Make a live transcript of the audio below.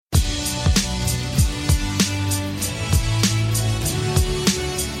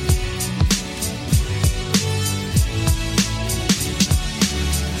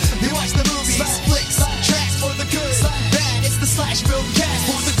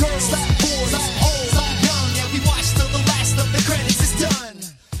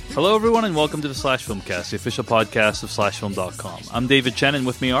Hello, everyone, and welcome to the Slash Filmcast, the official podcast of SlashFilm.com. I'm David Chen, and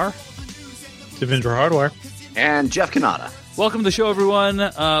with me are... Devindra Hardware. And Jeff Kanata. Welcome to the show, everyone.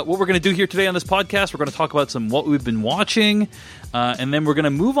 What we're going to do here today on this podcast, we're going to talk about what we've been watching, and then we're going to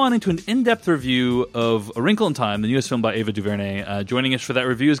move on into an in-depth review of A Wrinkle in Time, the newest film by Ava DuVernay. Joining us for that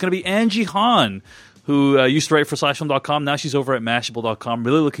review is going to be Angie Han, who used to write for SlashFilm.com. Now she's over at Mashable.com.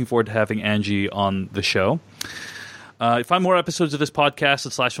 Really looking forward to having Angie on the show. You find more episodes of this podcast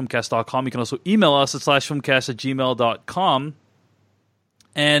at slashfilmcast.com. You can also email us at slashfilmcast@gmail.com.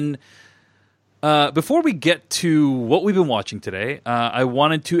 And before we get to what we've been watching today, I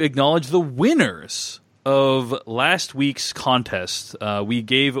wanted to acknowledge the winners of last week's contest. We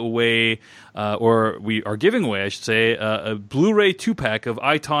gave away, or we are giving away, I should say, a Blu-ray 2-pack of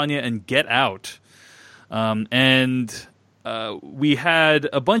I, Tonya and Get Out. We had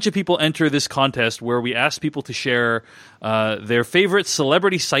a bunch of people enter this contest where we asked people to share their favorite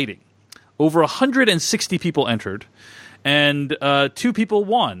celebrity sighting. Over 160 people entered, and 2 people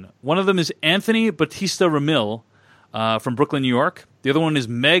won. One of them is Anthony Batista Ramil from Brooklyn, New York. The other one is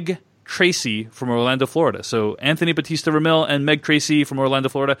Meg Tracy from Orlando, Florida. So Anthony Batista Ramil and Meg Tracy from Orlando,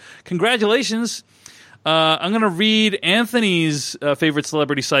 Florida. Congratulations. I'm going to read Anthony's favorite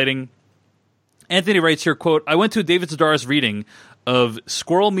celebrity sighting. Anthony writes here, quote, I went to a David Sedaris reading of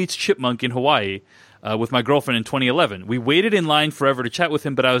Squirrel Meets Chipmunk in Hawaii with my girlfriend in 2011. We waited in line forever to chat with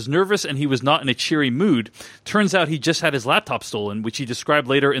him, but I was nervous and he was not in a cheery mood. Turns out he just had his laptop stolen, which he described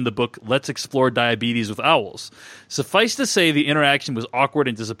later in the book Let's Explore Diabetes with Owls. Suffice to say, the interaction was awkward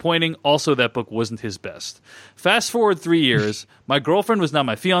and disappointing. Also, that book wasn't his best. Fast forward 3 years, my girlfriend was now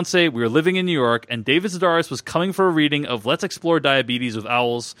my fiance. We were living in New York, and David Sedaris was coming for a reading of Let's Explore Diabetes with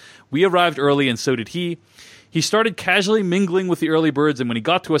Owls. We arrived early, and so did he. He started casually mingling with the early birds, and when he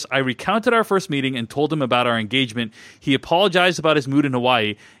got to us, I recounted our first meeting and told him about our engagement. He apologized about his mood in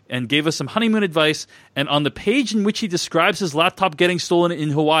Hawaii and gave us some honeymoon advice, and on the page in which he describes his laptop getting stolen in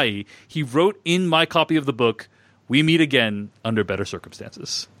Hawaii, he wrote in my copy of the book, "We meet again under better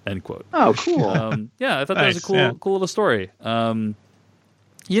circumstances." End quote. Oh, cool. I thought that was a cool little story.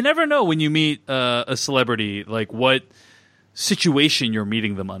 You never know when you meet a celebrity, like what situation you're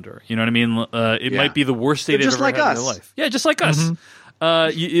meeting them under. You know what I mean? It might be the worst day they've ever had in their life. Yeah, just like us.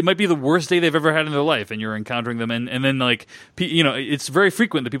 It might be the worst day they've ever had in their life, and you're encountering them, and then like it's very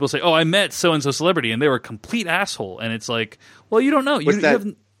frequent that people say, "Oh, I met so and so celebrity, and they were a complete asshole," and it's like, well, you don't know. You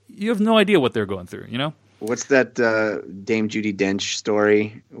have no idea what they're going through. You know? What's that Dame Judi Dench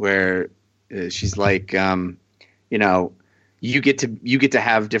story where she's like, you get to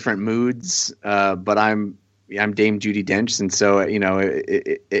have different moods, but I'm Dame Judi Dench, and so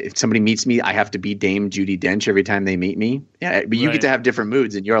if somebody meets me, I have to be Dame Judi Dench every time they meet me. Yeah, but you get to have different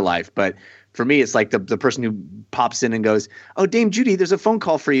moods in your life. But for me, it's like the person who pops in and goes, "Oh, Dame Judi, there's a phone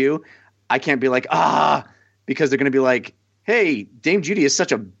call for you." I can't be like, because they're going to be like, "Hey, Dame Judi is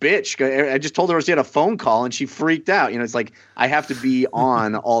such a bitch. I just told her she had a phone call and she freaked out." It's like I have to be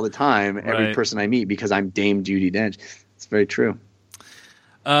on all the time, every person I meet, because I'm Dame Judi Dench. It's very true.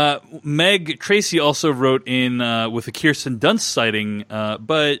 Meg Tracy also wrote in with a Kirsten Dunst sighting,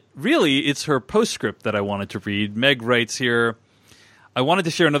 but really it's her postscript that I wanted to read. Meg writes here, I wanted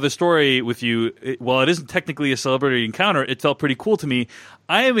to share another story with you. While it isn't technically a celebrity encounter, it felt pretty cool to me.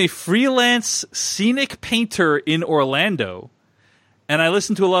 I am a freelance scenic painter in Orlando, and I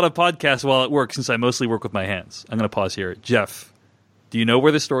listen to a lot of podcasts while at work since I mostly work with my hands. I'm going to pause here. Jeff, do you know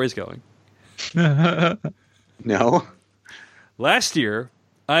where this story is going? No. Last year,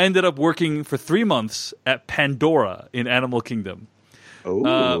 I ended up working for 3 months at Pandora in Animal Kingdom,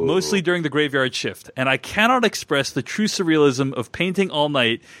 mostly during the graveyard shift, and I cannot express the true surrealism of painting all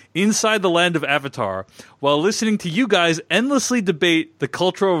night inside the land of Avatar while listening to you guys endlessly debate the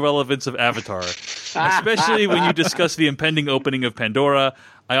cultural relevance of Avatar, especially when you discuss the impending opening of Pandora.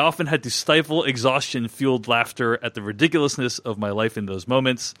 I often had to stifle exhaustion-fueled laughter at the ridiculousness of my life in those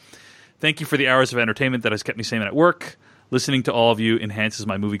moments. Thank you for the hours of entertainment that has kept me sane at work. Listening to all of you enhances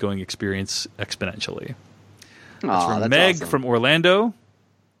my movie-going experience exponentially. That's from Meg awesome. From Orlando.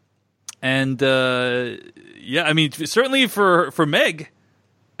 And, certainly for Meg,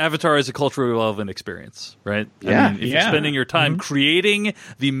 Avatar is a culturally relevant experience, right? Yeah. If you're spending your time creating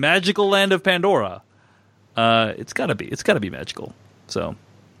the magical land of Pandora, it's gotta be magical. So,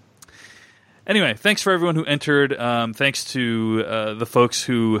 anyway, thanks for everyone who entered. Thanks to the folks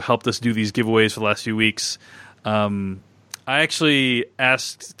who helped us do these giveaways for the last few weeks. I actually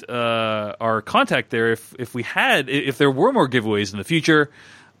asked our contact there if there were more giveaways in the future,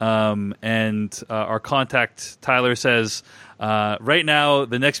 and our contact Tyler says right now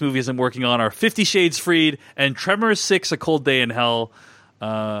the next movies I'm working on are 50 Shades Freed and Tremors 6: A Cold Day in Hell.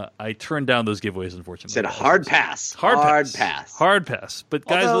 I turned down those giveaways, unfortunately. Said hard pass. Hard pass. But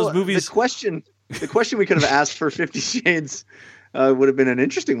guys, Although, those movies. The question we could have asked for 50 Shades would have been an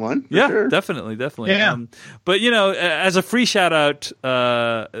interesting one. Yeah, sure. definitely. Yeah. But as a free shout out,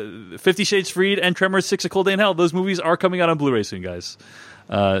 50 Shades Freed and Tremors 6: A Cold Day in Hell, those movies are coming out on Blu-ray soon, guys.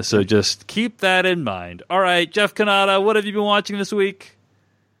 So just keep that in mind. All right, Jeff Kanata, what have you been watching this week?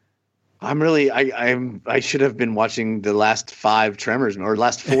 I should have been watching the last 5 Tremors or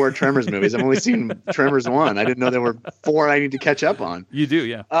last 4 Tremors movies. I've only seen Tremors 1. I didn't know there were 4 I need to catch up on. You do,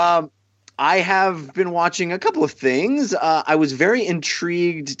 yeah. I have been watching a couple of things. I was very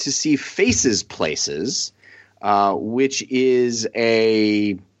intrigued to see Faces Places, which is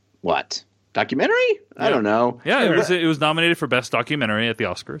a documentary? I don't know. Yeah, it was nominated for Best Documentary at the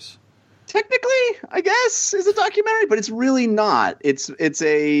Oscars. Technically, I guess, is a documentary, but it's really not. It's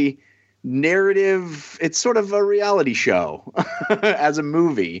a narrative. It's sort of a reality show as a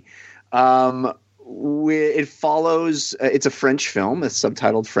movie. It follows. It's a French film, a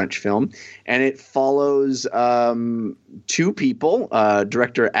subtitled French film, and it follows 2 people: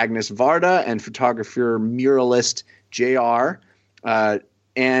 director Agnes Varda and photographer muralist Jr.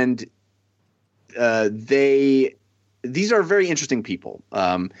 And these are very interesting people.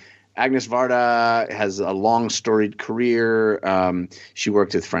 Agnes Varda has a long storied career. She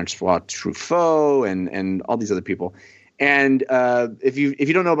worked with Francois Truffaut and all these other people. And if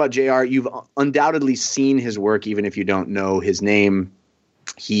you don't know about JR, you've undoubtedly seen his work, even if you don't know his name.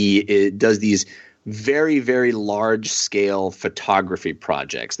 He does these very, very large scale photography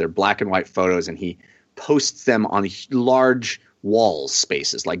projects. They're black and white photos, and he posts them on large wall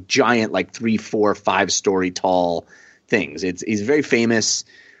spaces, like giant, like 3, 4, 5-story tall things. He's very famous.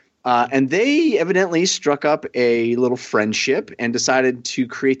 And they evidently struck up a little friendship and decided to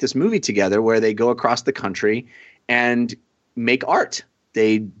create this movie together where they go across the country and make art.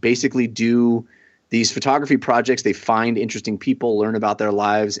 They basically do these photography projects. They find interesting people, learn about their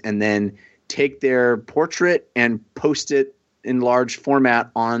lives, and then take their portrait and post it in large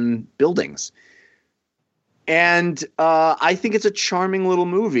format on buildings. And I think it's a charming little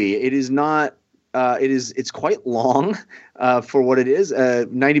movie. It is not. It's quite long for what it is,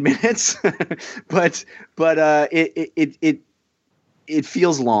 90 minutes, but it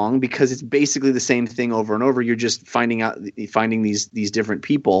feels long because it's basically the same thing over and over. You're just finding these different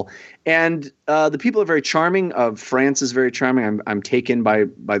people, and the people are very charming. France is very charming. I'm taken by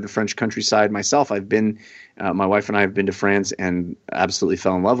the French countryside myself. I've been, my wife and I have been to France and absolutely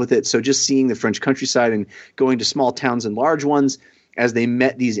fell in love with it. So just seeing the French countryside and going to small towns and large ones, as they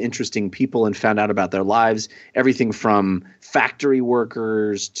met these interesting people and found out about their lives, everything from factory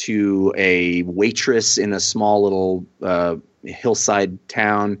workers to a waitress in a small little hillside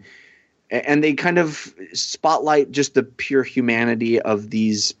town. And they kind of spotlight just the pure humanity of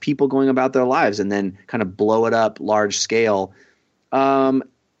these people going about their lives and then kind of blow it up large scale. I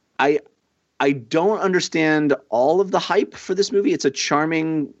don't understand all of the hype for this movie. It's a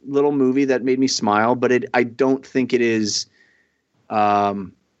charming little movie that made me smile, but I don't think it is –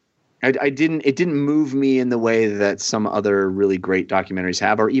 it didn't move me in the way that some other really great documentaries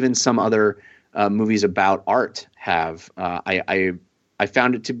have, or even some other movies about art have. I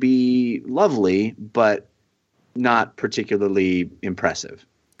found it to be lovely, but not particularly impressive.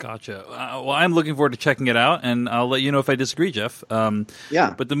 Gotcha. Well, I'm looking forward to checking it out, and I'll let you know if I disagree, Jeff.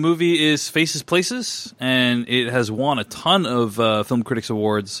 Yeah. But the movie is Faces Places, and it has won a ton of Film Critics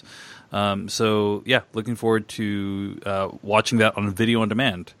Awards. So, yeah, looking forward to watching that on video on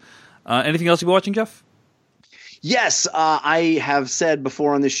demand. Anything else you've been watching, Jeff? Yes, I have said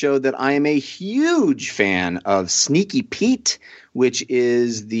before on this show that I am a huge fan of Sneaky Pete, which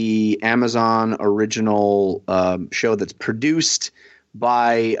is the Amazon original show that's produced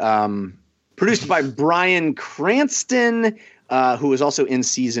by Bryan Cranston, who is also in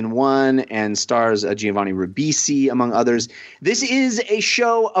season 1 and stars Giovanni Ribisi, among others. This is a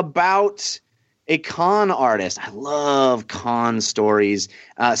show about a con artist. I love con stories.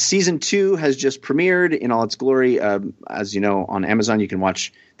 Season 2 has just premiered in all its glory. As you know, on Amazon, you can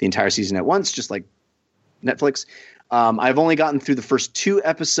watch the entire season at once, just like Netflix. I've only gotten through the first 2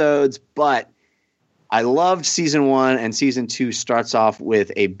 episodes, but I loved season 1, and season 2 starts off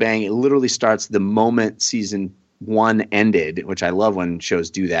with a bang. It literally starts the moment season 1 ended, which I love when shows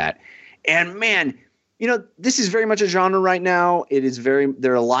do that. And man, you know, this is very much a genre right now.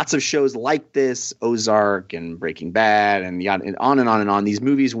 There are lots of shows like this, Ozark and Breaking Bad and on and on and on. These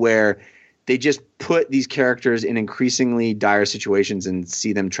movies where they just put these characters in increasingly dire situations and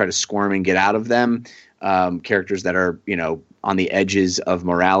see them try to squirm and get out of them. Characters that are, you know, on the edges of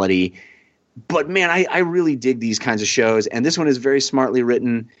morality. but man, I really dig these kinds of shows, and this one is very smartly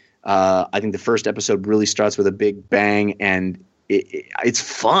written. I think the first episode really starts with a big bang, and it's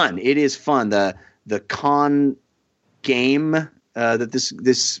fun. It is fun. The con game that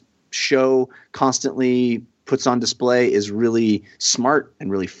this show constantly puts on display is really smart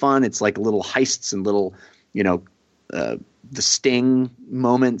and really fun. It's like little heists and little, the sting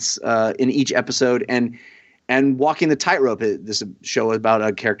moments in each episode, and walking the tightrope. This show is about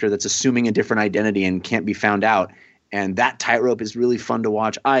a character that's assuming a different identity and can't be found out. And that tightrope is really fun to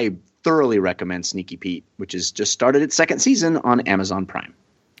watch. I thoroughly recommend Sneaky Pete, which has just started its second season on Amazon Prime.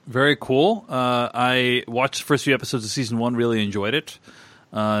 Very cool. I watched the first few episodes of season 1, really enjoyed it.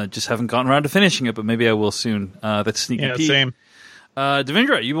 Just haven't gotten around to finishing it, but maybe I will soon. That's Sneaky Pete. Same.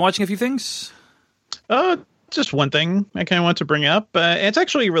 Devindra, you've been watching a few things? Just one thing I kind of want to bring up. It's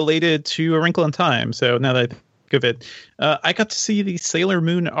actually related to A Wrinkle in Time. So now that I think of it, I got to see the Sailor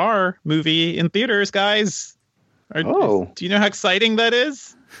Moon R movie in theaters, guys. Do you know how exciting that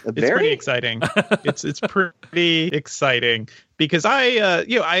is? It's pretty exciting. It's pretty exciting because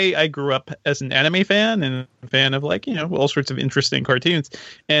I grew up as an anime fan and a fan of all sorts of interesting cartoons,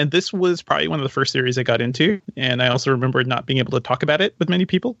 and this was probably one of the first series I got into. And I also remember not being able to talk about it with many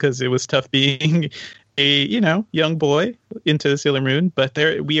people because it was tough being a young boy into Sailor Moon. But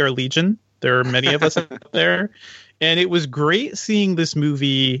we are legion. There are many of us out there, and it was great seeing this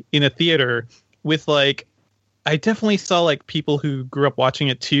movie in a theater with I definitely saw people who grew up watching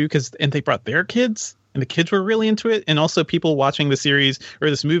it too, and they brought their kids, and the kids were really into it, and also people watching the series or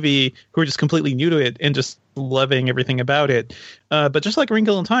this movie who are just completely new to it and just loving everything about it. But just like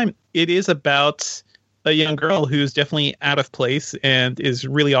Wrinkle in Time, it is about a young girl who's definitely out of place and is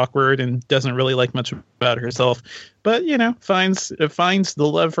really awkward and doesn't really like much about herself, but finds the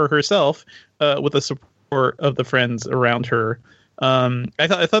love for herself with the support of the friends around her. I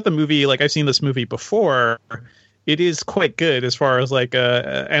thought the movie, I've seen this movie before. It is quite good as far as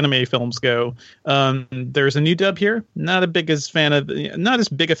anime films go. There's a new dub here. Not as big a fan of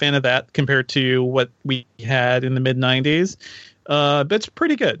that compared to what we had in the mid 90s. But it's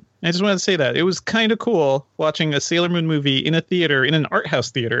pretty good. I just wanted to say that it was kind of cool watching a Sailor Moon movie in a theater, in an art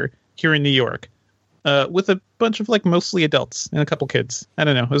house theater here in New York. With a bunch of mostly adults and a couple kids. I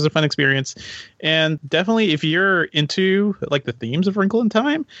don't know. It was a fun experience. And definitely if you're into the themes of Wrinkle in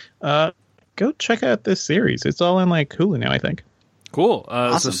Time, go check out this series. It's all on Hulu now, I think. Cool.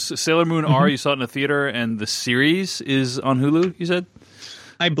 Awesome. So Sailor Moon R, you saw it in a theater, and the series is on Hulu, you said?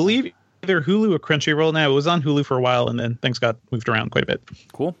 I believe either Hulu or Crunchyroll now. It was on Hulu for a while, and then things got moved around quite a bit.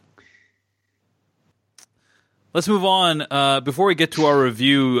 Cool. Let's move on. Before we get to our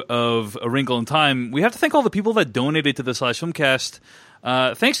review of A Wrinkle in Time, we have to thank all the people that donated to the /Filmcast.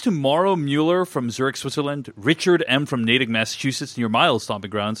 Thanks to Mauro Mueller from Zurich, Switzerland, Richard M. from Natick, Massachusetts, near my old stomping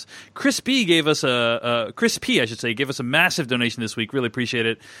grounds. Chris P. gave us gave us a massive donation this week. Really appreciate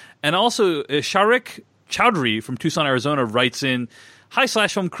it. And also, Sharik Chowdhury from Tucson, Arizona writes in, "Hi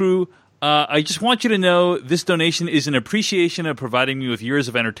 /Film crew. I just want you to know this donation is an appreciation of providing me with years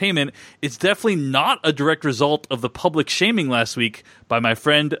of entertainment. It's definitely not a direct result of the public shaming last week by my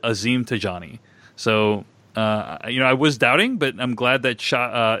friend Azim Tajani." So, I was doubting, but I'm glad that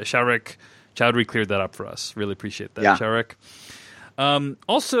Sharik Chowdhury cleared that up for us. Really appreciate that, Sharik.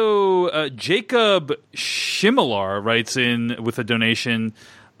 Also, Jacob Shimilar writes in with a donation.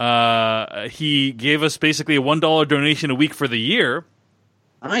 He gave us basically a $1 donation a week for the year.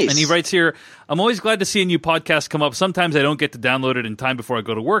 Nice. And he writes here, "I'm always glad to see a new podcast come up. Sometimes I don't get to download it in time before I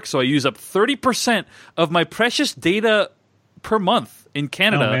go to work, so I use up 30% of my precious data per month in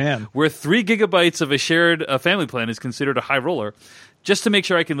Canada, where 3 gigabytes of a shared family plan is considered a high roller, just to make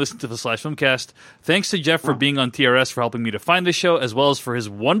sure I can listen to the /Filmcast. Thanks to Jeff for being on TRS for helping me to find the show, as well as for his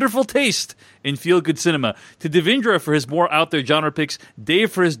wonderful taste in feel-good cinema. To Devindra for his more out-there genre picks, Dave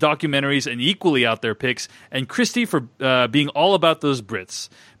for his documentaries and equally out-there picks, and Christy for being all about those Brits.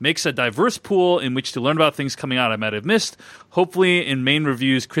 Makes a diverse pool in which to learn about things coming out I might have missed. Hopefully, in main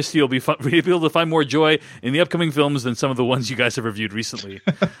reviews, Christy will be able to find more joy in the upcoming films than some of the ones you guys have reviewed recently."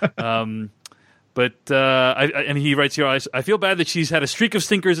 But and he writes here, "I feel bad that she's had a streak of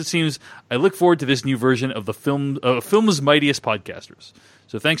stinkers, it seems. I look forward to this new version of the film's mightiest podcasters."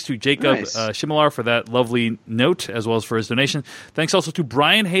 So thanks to Jacob Shimilar for that lovely note, as well as for his donation. Thanks also to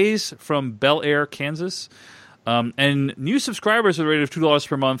Brian Hayes from Bel Air, Kansas. And new subscribers at the rate of $2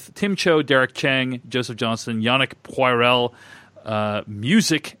 per month: Tim Cho, Derek Chang, Joseph Johnston, Yannick Poirel,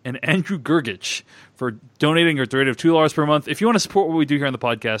 Music, and Andrew Gergich for donating at the rate of $2 per month. If you want to support what we do here on the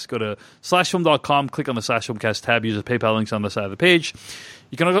podcast, go to /film.com, click on the /Filmcast tab, use the PayPal links on the side of the page.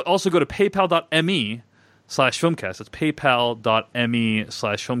 You can also go to paypal.me paypal.me/filmcast. That's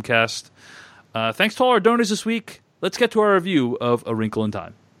paypal.me/filmcast. Thanks to all our donors this week. Let's get to our review of A Wrinkle in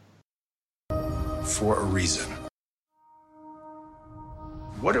Time. For a reason.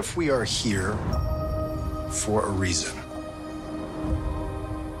 What if we are here for a reason?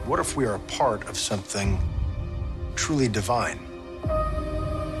 What if we are a part of something truly divine?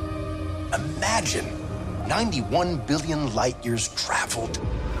 Imagine 91 billion light years traveled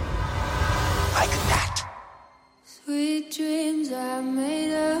like that. Sweet dreams are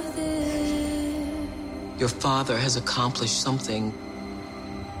made of this. Your father has accomplished something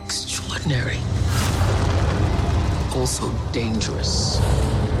extraordinary, also dangerous.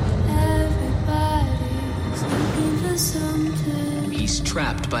 Everybody's looking for something. He's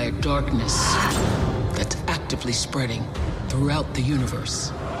trapped by a darkness that's actively spreading throughout the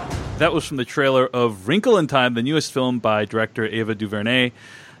universe. That was from the trailer of Wrinkle in Time, the newest film by director Ava DuVernay.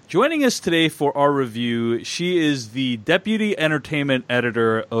 Joining us today for our review, she is the deputy entertainment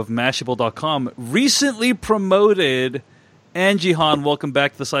editor of Mashable.com, recently promoted Angie Han. Welcome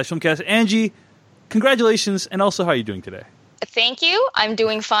back to the /Filmcast. Angie, congratulations, and also how are you doing today? Thank you. I'm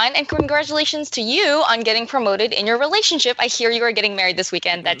doing fine, and congratulations to you on getting promoted in your relationship. I hear you are getting married this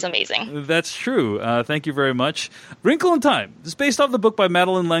weekend. That's amazing. That's true. Thank you very much. Wrinkle in Time. This is based off the book by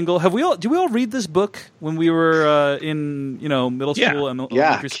Madeleine L'Engle. Did we all read this book when we were in middle school and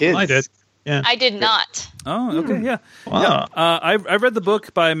elementary school? Kids. I did. Yeah. I did not. Oh, okay, yeah. Wow. Yeah. I read the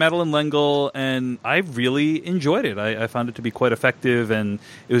book by Madeleine L'Engle, and I really enjoyed it. I found it to be quite effective, and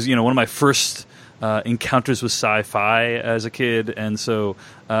it was one of my first encounters with sci-fi as a kid, and so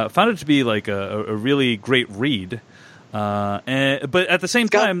found it to be like a really great read. But at the same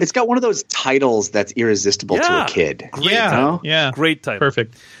time, it's got one of those titles that's irresistible to a kid. Great title. Yeah. Great title.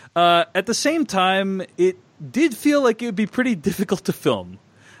 Perfect. At the same time, it did feel like it would be pretty difficult to film.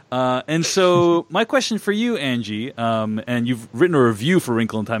 And so my question for you, Angie, and you've written a review for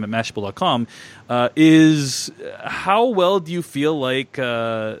Wrinkle in Time at Mashable.com, is how well do you feel like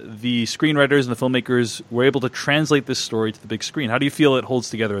the screenwriters and the filmmakers were able to translate this story to the big screen? How do you feel it holds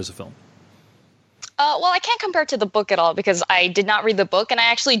together as a film? Well, I can't compare it to the book at all because I did not read the book, and I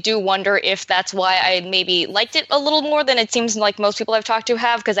actually do wonder if that's why I maybe liked it a little more than it seems like most people I've talked to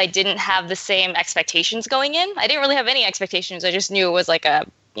have, because I didn't have the same expectations going in. I didn't really have any expectations. I just knew it was like a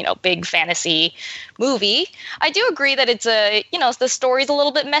big fantasy movie. I do agree that it's the story's a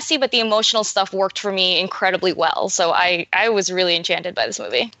little bit messy, but the emotional stuff worked for me incredibly well. So I was really enchanted by this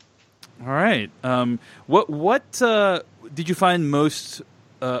movie. All right. What did you find most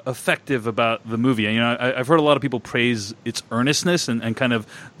effective about the movie? I've heard a lot of people praise its earnestness and kind of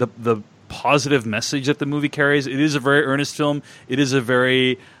the positive message that the movie carries. It is a very earnest film. It is a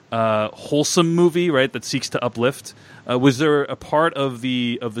very wholesome movie, right, that seeks to uplift. Was there a part of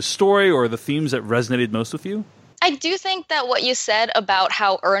the story or the themes that resonated most with you? I do think that what you said about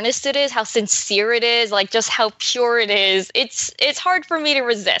how earnest it is, how sincere it is, like just how pure it is, it's hard for me to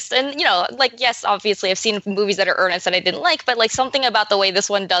resist. And, yes, obviously I've seen movies that are earnest that I didn't like, but like something about the way this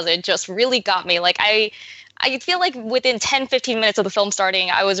one does it just really got me. Like I feel like within 10, 15 minutes of the film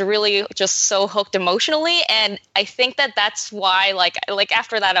starting, I was really just so hooked emotionally. And I think that that's why, like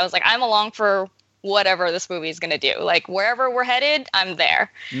after that, I was like, I'm along for whatever this movie is going to do. Like wherever we're headed, I'm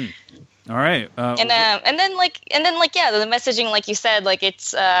there. All right. And then the messaging, like you said, like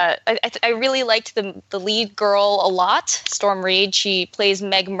it's I really liked the lead girl a lot, Storm Reed. She plays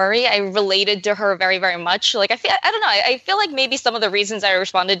Meg Murray. I related to her very, very much. Like I don't know. I feel like maybe some of the reasons I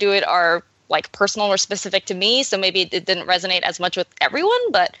responded to it are like personal or specific to me, so maybe it didn't resonate as much with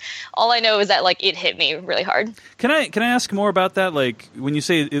everyone, but all I know is that like it hit me really hard. Can I ask more about that? Like when you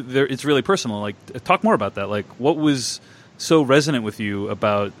say it's really personal, like talk more about that. Like what was so resonant with you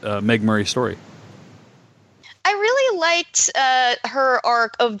about Meg Murray's story? I really liked her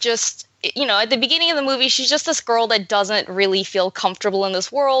arc of just, at the beginning of the movie, she's just this girl that doesn't really feel comfortable in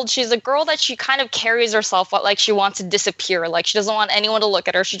this world. She's a girl that she kind of carries herself like she wants to disappear. Like she doesn't want anyone to look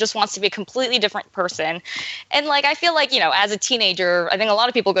at her. She just wants to be a completely different person. And like, I feel like, as a teenager, I think a lot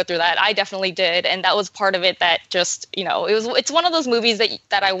of people go through that. I definitely did. And that was part of it that just, it's one of those movies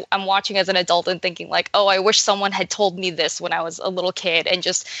that I'm watching as an adult and thinking like, oh, I wish someone had told me this when I was a little kid, and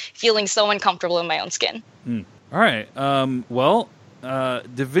just feeling so uncomfortable in my own skin. All right.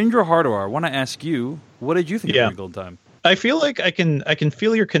 Devendra Hardawar, I want to ask you, what did you think of Wrinkle in Time? I feel like I can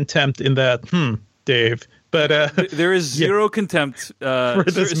feel your contempt in that, Dave, But there is zero contempt for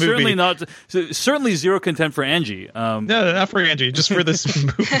this movie. Certainly zero contempt for Angie. No, not for Angie, just for this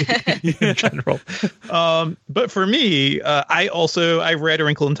movie in general. But for me, I read A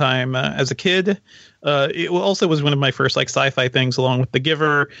Wrinkle in Time as a kid. It also was one of my first like sci-fi things, along with The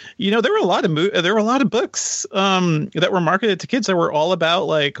Giver. There were a lot of books that were marketed to kids that were all about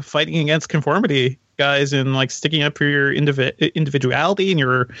like fighting against conformity, guys, and like sticking up for your individuality and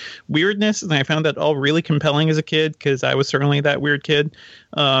your weirdness. And I found that all really compelling as a kid, because I was certainly that weird kid.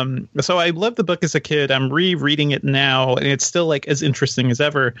 So I loved the book as a kid. I'm rereading it now, and it's still like as interesting as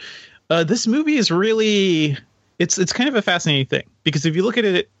ever. This movie is really it's kind of a fascinating thing, because if you look at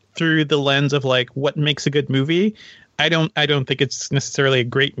it through the lens of like what makes a good movie, I don't think it's necessarily a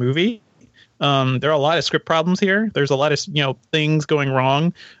great movie. There are a lot of script problems here. There's a lot of things going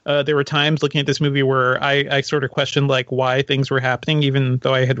wrong. There were times looking at this movie where I sort of questioned like why things were happening, even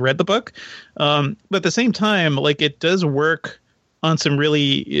though I had read the book. But at the same time, like it does work on some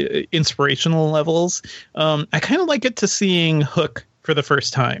really inspirational levels. I kind of like it to seeing Hook for the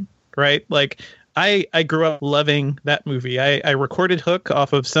first time, right? Like I grew up loving that movie. I recorded Hook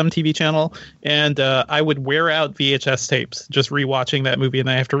off of some TV channel, and I would wear out VHS tapes just rewatching that movie, and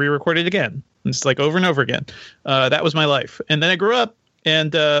then I have to re-record it again. It's like over and over again. That was my life. And then I grew up,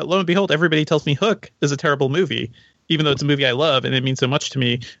 and lo and behold, everybody tells me Hook is a terrible movie, even though it's a movie I love and it means so much to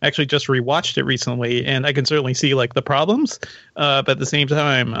me. I actually just rewatched it recently, and I can certainly see like the problems, but at the same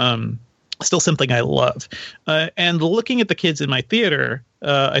time, still something I love. And looking at the kids in my theater,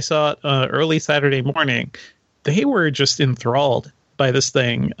 I saw it early Saturday morning. They were just enthralled by this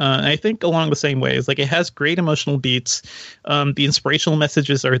thing. I think along the same ways, like it has great emotional beats. The inspirational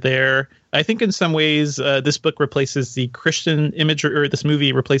messages are there. I think in some ways, this book replaces the Christian imagery, or this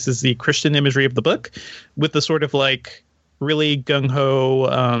movie replaces the Christian imagery of the book with the sort of like really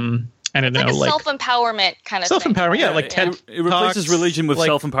gung-ho, I don't know, like self-empowerment kind of self-empowerment, thing. Yeah, like TED it replaces Talks, religion with like,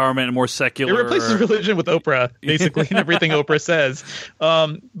 self-empowerment and more secular. It replaces religion with Oprah, basically, and everything Oprah says.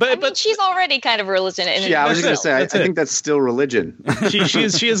 But she's already kind of religion. I was just going to say, I think that's still religion.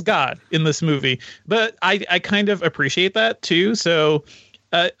 she is God in this movie. But I kind of appreciate that, too. So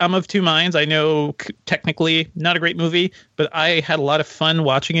I'm of two minds. I know technically not a great movie, but I had a lot of fun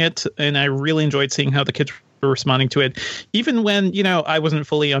watching it, and I really enjoyed seeing how the kids were responding to it, even when I wasn't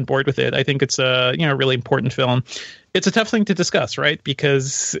fully on board with it. I think it's a really important film. It's a tough thing to discuss, right?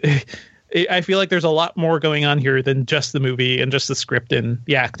 Because I feel like there's a lot more going on here than just the movie and just the script and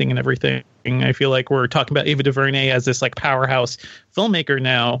the acting and everything. I feel like we're talking about Ava DuVernay as this like powerhouse filmmaker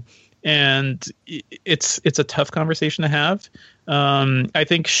now, and it's a tough conversation to have. I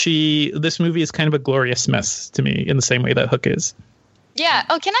think this movie is kind of a glorious mess to me, in the same way that Hook is. Yeah.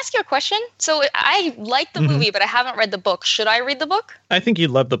 Oh, can I ask you a question? So I like the movie, but I haven't read the book. Should I read the book? I think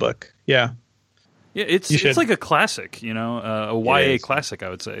you'd love the book. Yeah. Yeah, it's like a classic, a YA classic, I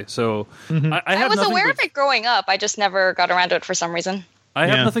would say. So I was aware of it growing up. I just never got around to it for some reason. I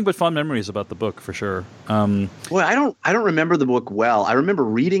have nothing but fond memories about the book, for sure. Well, I don't remember the book well. I remember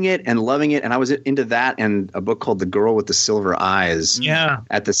reading it and loving it, and I was into that and a book called The Girl with the Silver Eyes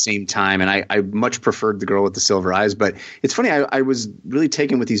at the same time, and I much preferred The Girl with the Silver Eyes. But it's funny, I was really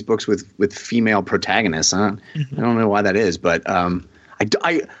taken with these books with female protagonists. I don't know why that is, but I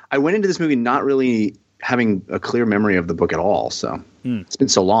went into this movie not really having a clear memory of the book at all, so it's been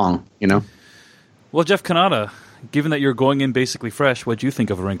so long, Well, Jeff Kanata, given that you're going in basically fresh, what do you think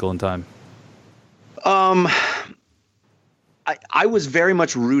of A Wrinkle in Time? I was very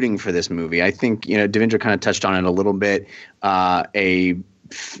much rooting for this movie. I think, Devindra kind of touched on it a little bit. A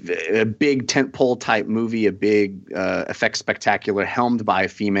big tentpole type movie, a big effects spectacular, helmed by a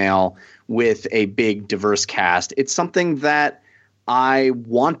female with a big diverse cast. It's something that I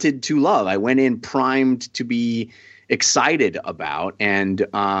wanted to love. I went in primed to be excited about and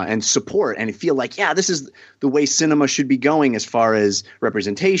support and feel like, this is the way cinema should be going as far as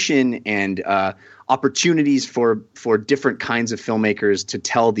representation and opportunities for different kinds of filmmakers to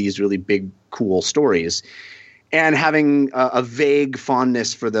tell these really big, cool stories. And having a vague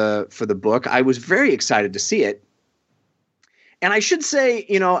fondness for the book, I was very excited to see it. And I should say,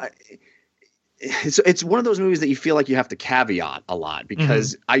 it's one of those movies that you feel like you have to caveat a lot,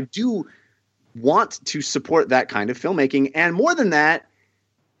 because I do want to support that kind of filmmaking. And more than that,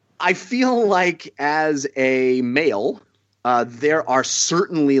 I feel like as a male, there are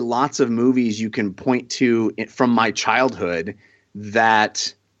certainly lots of movies you can point to from my childhood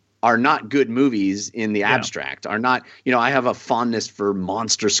that are not good movies in the abstract, are not, I have a fondness for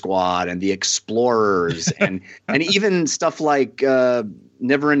Monster Squad and The Explorers and even stuff like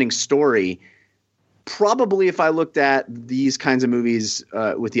Neverending Story. Probably if I looked at these kinds of movies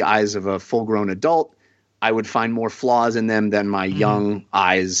with the eyes of a full-grown adult, I would find more flaws in them than my young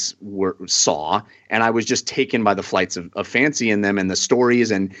eyes saw, and I was just taken by the flights of fancy in them and the stories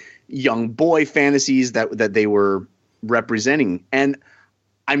and young boy fantasies that they were representing. And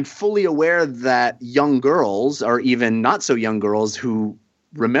I'm fully aware that young girls, or even not so young girls who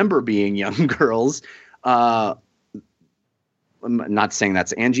remember being young girls, I'm not saying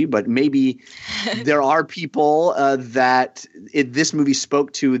that's Angie, but maybe there are people that this movie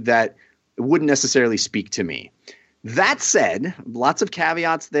spoke to that wouldn't necessarily speak to me. That said, lots of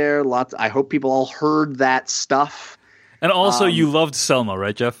caveats there. I hope people all heard that stuff. And also, you loved Selma,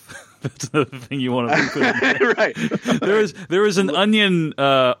 right, Jeff? That's another thing you want to put in there. Right. There was an Onion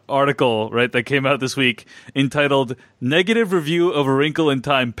article, right, that came out this week entitled "Negative Review of A Wrinkle in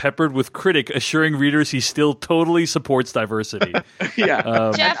Time Peppered with Critic Assuring Readers He Still Totally Supports Diversity."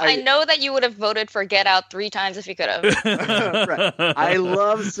 Yeah. Jeff, I know that you would have voted for Get Out 3 times if you could have. Right. I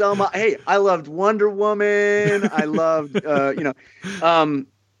love Selma. Hey, I loved Wonder Woman. I loved,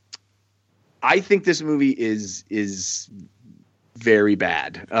 I think this movie is very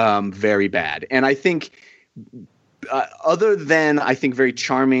bad, very bad. And I think, other than I think a very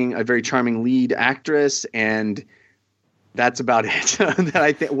charming lead actress, and that's about it. That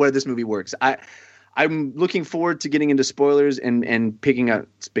I think where this movie works. I'm looking forward to getting into spoilers and picking up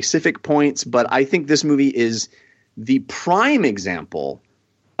specific points, but I think this movie is the prime example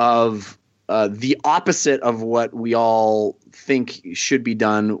of the opposite of what we all think should be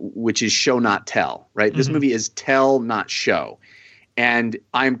done, which is show not tell. Right? This movie is tell not show. And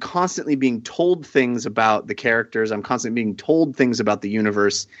I'm constantly being told things about the characters. I'm constantly being told things about the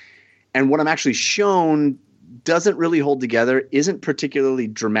universe. And what I'm actually shown doesn't really hold together, isn't particularly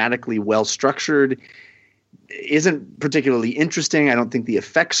dramatically well structured, isn't particularly interesting. I don't think the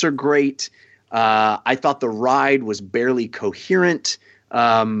effects are great. I thought the ride was barely coherent.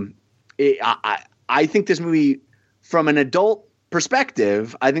 I think this movie, from an adult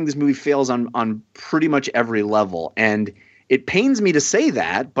perspective, I think this movie fails on pretty much every level. And it pains me to say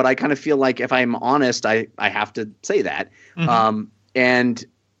that, but I kind of feel like if I'm honest, I have to say that. And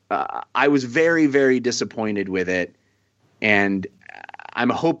I was very, very disappointed with it. And I'm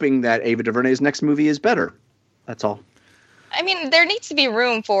hoping that Ava DuVernay's next movie is better. That's all. I mean, there needs to be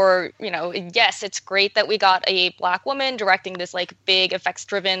room for, yes, it's great that we got a black woman directing this like big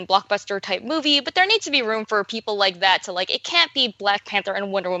effects-driven blockbuster type movie, but there needs to be room for people like that to it can't be Black Panther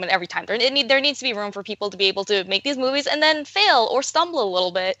and Wonder Woman every time. There needs to be room for people to be able to make these movies and then fail or stumble a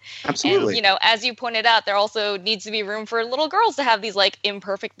little bit. Absolutely. And, as you pointed out, there also needs to be room for little girls to have these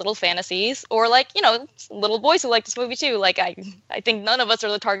imperfect little fantasies, or little boys who like this movie too. I think none of us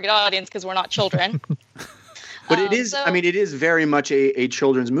are the target audience because we're not children. But it is, it is very much a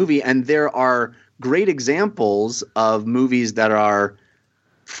children's movie, and there are great examples of movies that are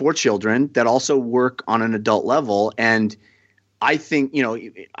for children that also work on an adult level. And I think,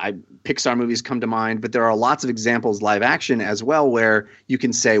 Pixar movies come to mind, but there are lots of examples live action as well where you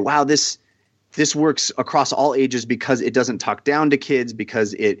can say, wow, this works across all ages because it doesn't talk down to kids,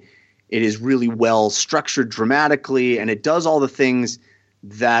 because it is really well structured dramatically, and it does all the things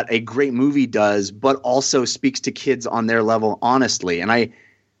that a great movie does, but also speaks to kids on their level honestly. And I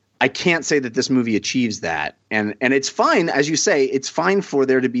can't say that this movie achieves that. And it's fine, as you say, it's fine for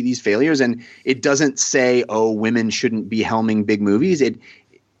there to be these failures, and it doesn't say, oh, women shouldn't be helming big movies.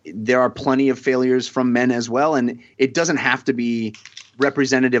 There are plenty of failures from men as well, and it doesn't have to be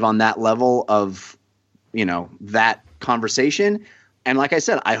representative on that level of, that conversation. And like I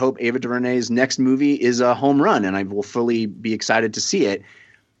said, I hope Ava DuVernay's next movie is a home run, and I will fully be excited to see it.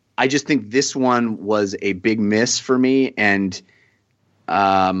 I just think this one was a big miss for me, and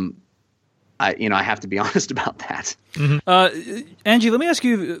I have to be honest about that. Angie, let me ask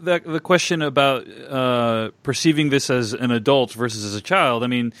you the question about perceiving this as an adult versus as a child. I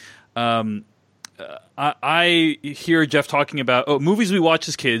mean, I hear Jeff talking about movies we watch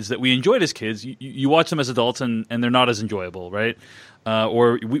as kids that we enjoyed as kids. You watch them as adults, and they're not as enjoyable, right?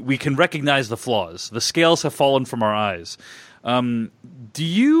 Or we can recognize the flaws. The scales have fallen from our eyes. Do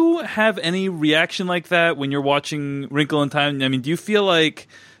you have any reaction like that when you're watching Wrinkle in Time? I mean, do you feel like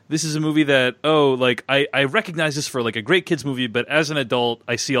this is a movie that, I recognize this for a great kids movie, but as an adult,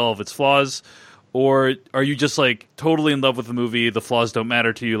 I see all of its flaws? Or are you just totally in love with the movie, the flaws don't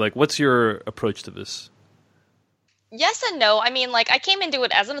matter to you? What's your approach to this? Yes and no. I mean, I came into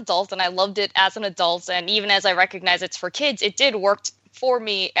it as an adult, and I loved it as an adult, and even as I recognize it's for kids, it did work for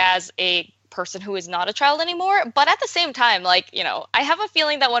me as a person who is not a child anymore. But at the same time, like, you know, I have a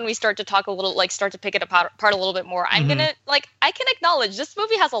feeling that when we start to talk a little, like start to pick it apart a little bit more, I'm gonna, like, I can acknowledge this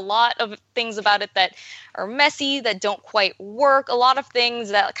movie has a lot of things about it that are messy, that don't quite work, a lot of things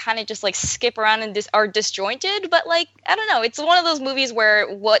that kind of just like skip around and are disjointed. But like, I don't know, it's one of those movies where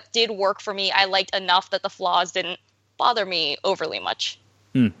what did work for me, I liked enough that the flaws didn't bother me overly much.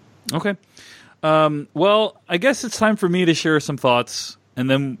 Okay. Well, I guess it's time for me to share some thoughts, and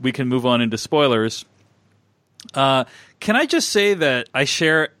then we can move on into spoilers. Can I just say that I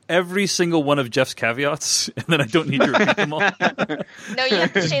share every single one of Jeff's caveats, and then I don't need to repeat them all? No, you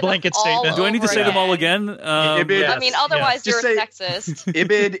have to say blanket them all statement. Do I need to say them all again? Ibid, I mean, otherwise Just you're say- a sexist.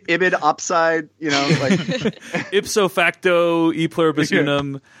 Ibid upside, you know, like Ipso facto, e pluribus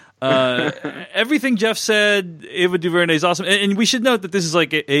unum. Everything Jeff said, Ava DuVernay is awesome. And we should note that this is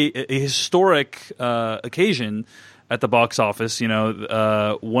like a historic occasion at the box office. You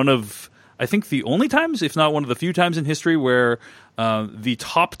know, one of, I think, the only times, if not one of the few times in history where the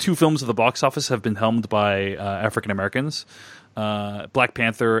top two films of the box office have been helmed by African Americans, Black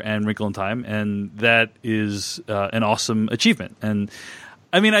Panther and Wrinkle in Time. And that is an awesome achievement. And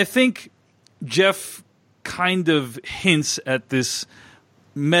I mean, I think Jeff kind of hints at this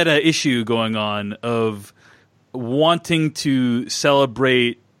meta issue going on of wanting to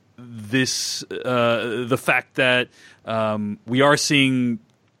celebrate this, the fact that we are seeing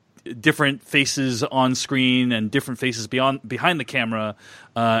different faces on screen and different faces behind the camera,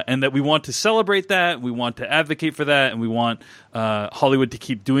 and that we want to celebrate that, we want to advocate for that, and we want Hollywood to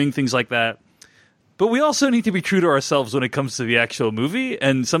keep doing things like that. But we also need to be true to ourselves when it comes to the actual movie,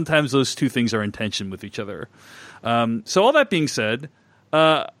 and sometimes those two things are in tension with each other. So all that being said,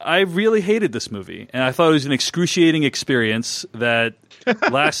 I really hated this movie, and I thought it was an excruciating experience that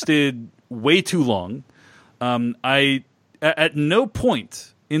lasted way too long. At no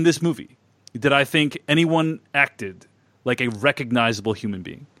point in this movie did I think anyone acted like a recognizable human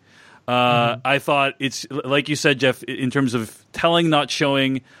being. I thought it's, like you said, Jeff, in terms of telling, not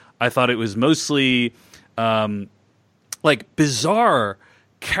showing, I thought it was mostly like bizarre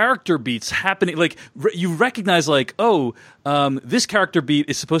character beats happening. Like you recognize, like, oh, this character beat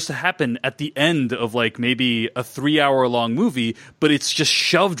is supposed to happen at the end of like maybe a 3-hour long movie, but it's just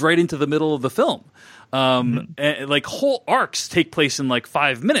shoved right into the middle of the film. And, like whole arcs take place in like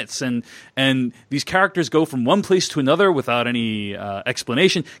 5 minutes, and these characters go from one place to another without any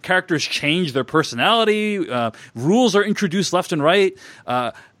explanation. Characters change their personality. Rules are introduced left and right.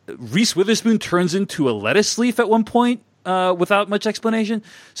 Reese Witherspoon turns into a lettuce leaf at one point without much explanation.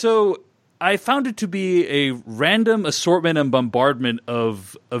 So I found it to be a random assortment and bombardment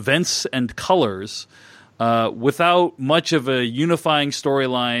of events and colors without much of a unifying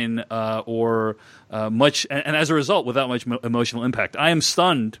storyline or much, and as a result, without much emotional impact. I am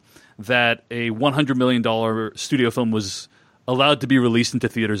stunned that a $100 million studio film was allowed to be released into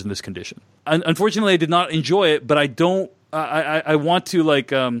theaters in this condition. Unfortunately, I did not enjoy it, but I don't. I want to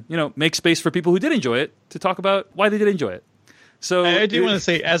make space for people who did enjoy it to talk about why they did enjoy it. So I do want to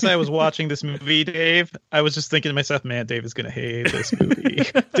say, as I was watching this movie, Dave, I was just thinking to myself, man, Dave is going to hate this movie.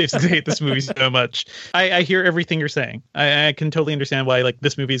 Dave's going to hate this movie so much. I hear everything you're saying. I can totally understand why like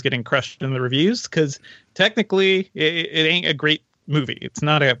this movie is getting crushed in the reviews, because technically it ain't a great movie. It's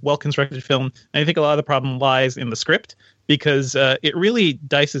not a well-constructed film. And I think a lot of the problem lies in the script, because it really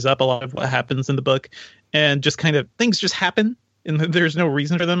dices up a lot of what happens in the book, and just kind of things just happen. And there's no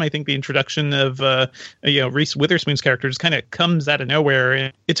reason for them. I think the introduction of Reese Witherspoon's character just kind of comes out of nowhere.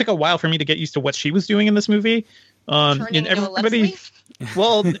 And it took a while for me to get used to what she was doing in this movie. Turning into a everybody,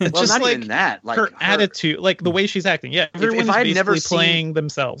 well, just not like even that, like her attitude, like the way she's acting. Yeah, everyone's I'd basically never playing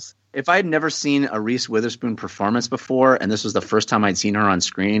themselves. If I had never seen a Reese Witherspoon performance before, and this was the first time I'd seen her on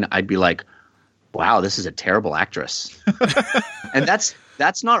screen, I'd be like, wow, this is a terrible actress. And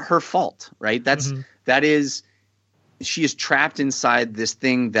that's not her fault, right? That is, she is trapped inside this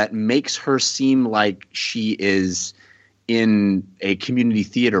thing that makes her seem like she is in a community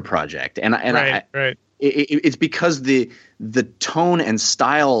theater project. And Right. It's because the tone and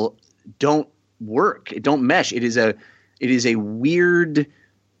style don't work. It don't mesh. It is a weird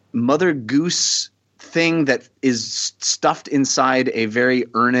Mother Goose thing that is stuffed inside a very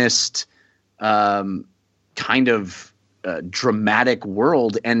earnest kind of dramatic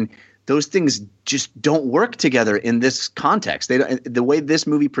world, and those things just don't work together in this context. The way this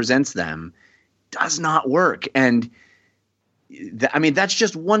movie presents them does not work, and that's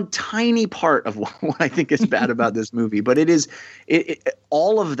just one tiny part of what I think is bad about this movie. But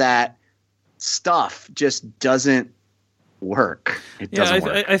all of that stuff just doesn't work. It doesn't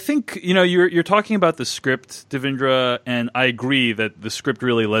work. I think you're talking about the script, Devindra, and I agree that the script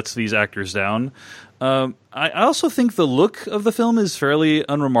really lets these actors down. I also think the look of the film is fairly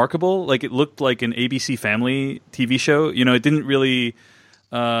unremarkable. Like, it looked like an ABC Family TV show. It didn't really.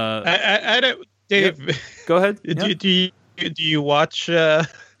 I don't, Dave. Yeah. Go ahead. Do you watch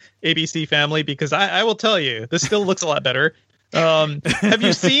ABC Family? Because I will tell you, this still looks a lot better. Have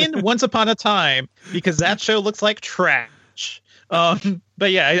you seen Once Upon a Time? Because that show looks like trash.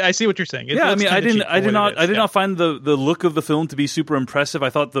 But yeah, I see what you're saying. I did not find the look of the film to be super impressive. I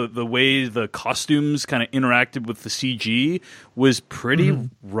thought the way the costumes kind of interacted with the CG was pretty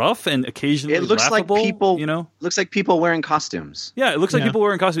rough and occasionally it looks laughable, like people. Looks like people wearing costumes. Yeah, it looks like people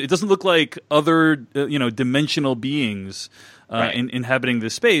wearing costumes. It doesn't look like other dimensional beings. Inhabiting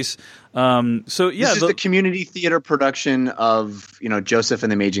this space. This is the community theater production of Joseph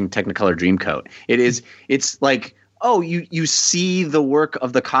and the Amazing Technicolor Dreamcoat. It's like, you see the work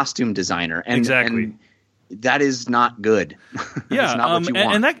of the costume designer, and that is not good. Yeah, not what you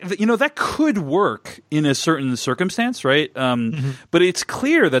want. And that could work in a certain circumstance, right? But it's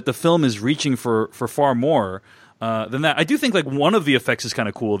clear that the film is reaching for far more than that. I do think one of the effects is kind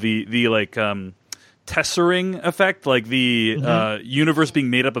of cool. The tessering effect, like the universe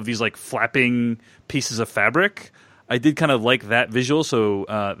being made up of these flapping pieces of fabric. I did kind of like that visual, so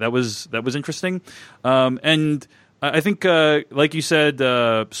that was interesting. And I think, like you said,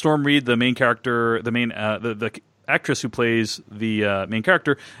 Storm Reed, the main character, the actress who plays the main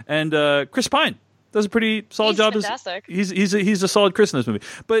character, and Chris Pine does a pretty solid job. Fantastic. He's a solid Chris in this movie.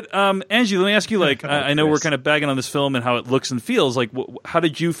 But Angie, let me ask you, I know we're kind of bagging on this film and how it looks and feels. How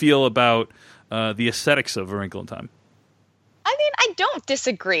did you feel about the aesthetics of A Wrinkle in Time? I mean, I don't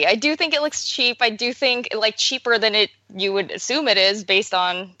disagree. I do think it looks cheap. I do think cheaper than you would assume it is, based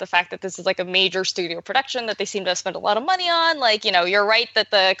on the fact that this is a major studio production that they seem to have spent a lot of money on. You're right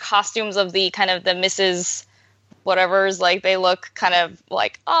that the costumes of the kind of the Mrs. Whatever's they look kind of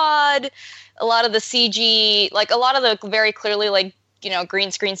odd. A lot of the CG, a lot of the very clearly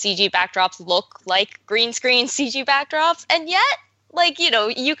green screen CG backdrops look like green screen CG backdrops, and yet.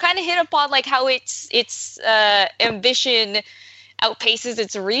 You kind of hit upon how its ambition outpaces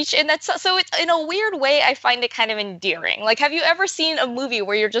its reach, and that's so it's in a weird way I find it kind of endearing. Have you ever seen a movie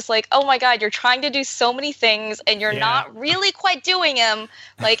where you're just oh my god, you're trying to do so many things and you're not really quite doing them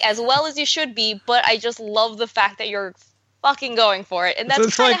as well as you should be, but I just love the fact that you're fucking going for it, and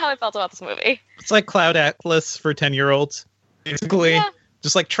that's kind of how I felt about this movie. It's like Cloud Atlas for 10-year-olds, basically.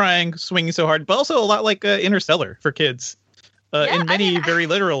 Just trying, swinging so hard, but also a lot like Interstellar for kids. In many very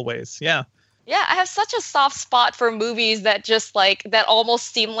literal ways. Yeah, I have such a soft spot for movies that just that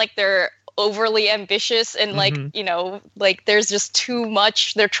almost seem like they're overly ambitious and there's just too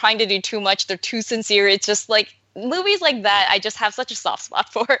much. They're trying to do too much. They're too sincere. It's just movies like that I just have such a soft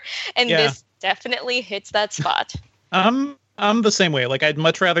spot for. And this definitely hits that spot. I'm the same way. I'd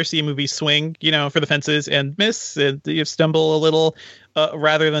much rather see a movie swing, for the fences and miss and stumble a little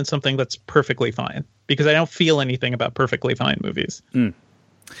rather than something that's perfectly fine. Because I don't feel anything about perfectly fine movies.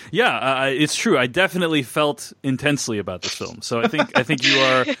 Yeah, it's true. I definitely felt intensely about this film. So I think you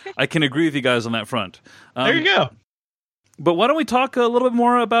are. I can agree with you guys on that front. There you go. But why don't we talk a little bit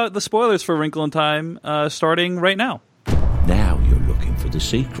more about the spoilers for Wrinkle in Time, starting right now? Now you're looking for the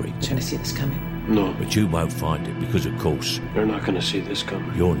secret. You're going to see this coming. No. But you won't find it because, of course, you're not going to see this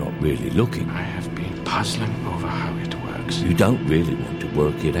coming. You're not really looking. I have been puzzling over how it works. You don't really want to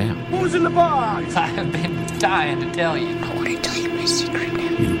work it out. Who's in the box? I have been dying to tell you. I want to tell you my secret now.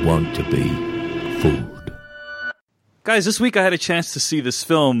 You want to be fooled. Guys, this week I had a chance to see this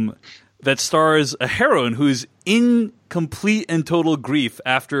film that stars a heroine who's in complete and total grief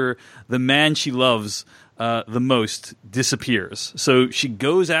after the man she loves the most disappears. So she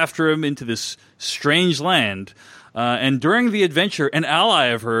goes after him into this strange land. And during the adventure, an ally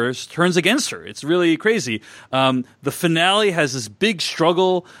of hers turns against her. It's really crazy. The finale has this big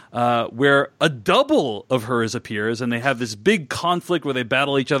struggle where a double of hers appears, and they have this big conflict where they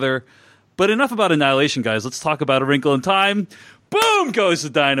battle each other. But enough about Annihilation, guys. Let's talk about A Wrinkle in Time. Boom goes the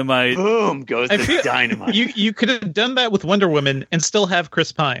dynamite. Boom goes the dynamite. You could have done that with Wonder Woman and still have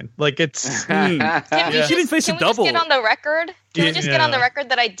Chris Pine. It's she didn't face a double. Can we just get on the record? Can we just get on the record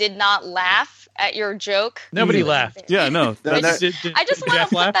that I did not laugh at your joke. Nobody laughed. Yeah, no. I just want to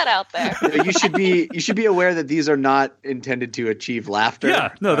put that out there. You should be aware that these are not intended to achieve laughter.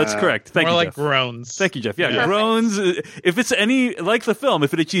 Yeah, no, that's correct. Thank More you, like Jeff. groans. Thank you, Jeff. Yeah, Perfect. groans. If it's any like the film,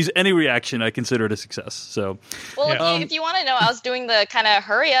 if it achieves any reaction, I consider it a success. So, Well, if you want to know, I was doing the kind of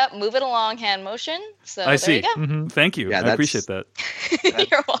hurry up, move it along hand motion. So I see. there you go. Thank you. Yeah, I appreciate that.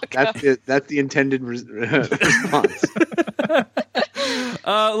 You're welcome. That's the intended response.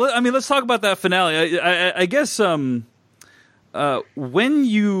 Let's talk about that finale. I guess when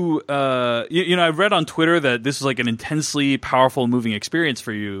you I read on Twitter that this was like an intensely powerful, moving experience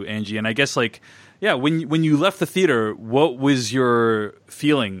for you, Angie, and I guess when you left the theater, what was your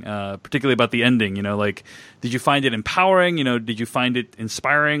feeling, particularly about the ending? Did you find it empowering? Did you find it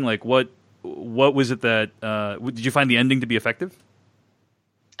inspiring? Like what was it that did you find the ending to be effective?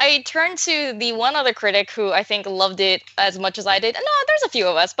 I turned to the one other critic who I think loved it as much as I did. No, there's a few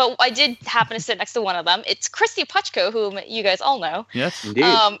of us, but I did happen to sit next to one of them. It's Christy Puchko, whom you guys all know. Yes, indeed.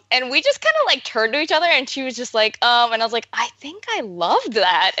 And we just kind of turned to each other, and she was just and I was like, I think I loved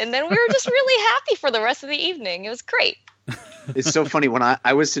that. And then we were just really happy for the rest of the evening. It was great. It's so funny when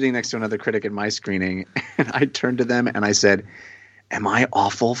I was sitting next to another critic in my screening, and I turned to them and I said, am I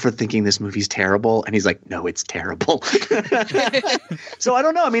awful for thinking this movie's terrible? And he's like, no, it's terrible. So I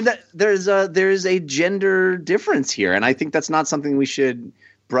don't know. I mean, there's a gender difference here, and I think that's not something we should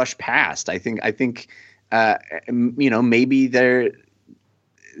brush past. I think maybe there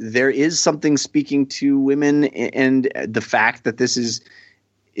is something speaking to women, and the fact that this is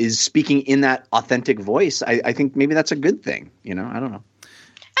speaking in that authentic voice. I think maybe that's a good thing. I don't know.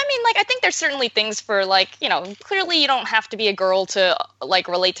 I mean, I think there's certainly things for, clearly you don't have to be a girl to,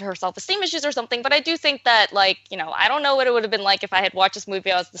 relate to her self-esteem issues or something, but I do think that, I don't know what it would have been like if I had watched this movie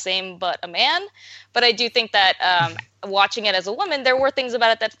as the same but a man, but I do think that watching it as a woman, there were things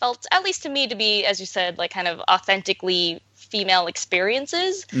about it that felt, at least to me, to be, as you said, kind of authentically female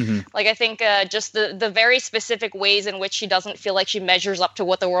experiences. I think just the very specific ways in which she doesn't feel like she measures up to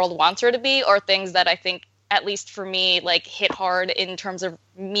what the world wants her to be are things that I think, at least for me, hit hard in terms of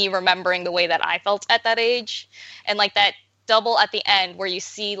me remembering the way that I felt at that age. And that double at the end where you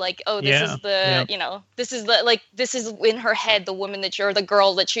see this is in her head, the woman the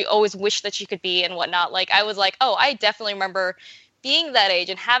girl that she always wished that she could be and whatnot. I was like, oh, I definitely remember being that age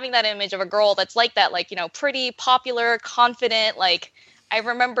and having that image of a girl that's like that, pretty popular, confident. I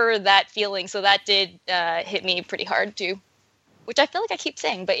remember that feeling. So that did hit me pretty hard too, which I feel like I keep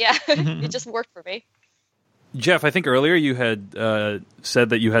saying, but yeah, it just worked for me. Jeff, I think earlier you had said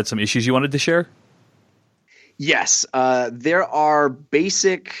that you had some issues you wanted to share. Yes, there are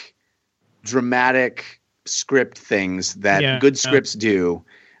basic dramatic script things that good scripts do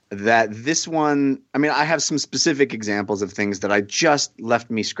that this one, I mean, I have some specific examples of things that I just left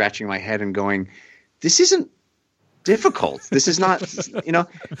me scratching my head and going, this isn't difficult. This is not,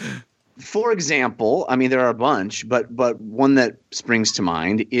 for example, I mean, there are a bunch, but one that springs to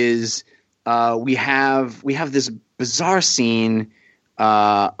mind is we have this bizarre scene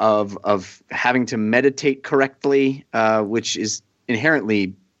of having to meditate correctly, which is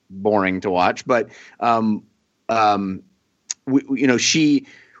inherently boring to watch. But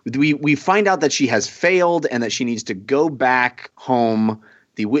we find out that she has failed and that she needs to go back home.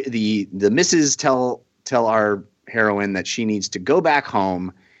 The misses tell our heroine that she needs to go back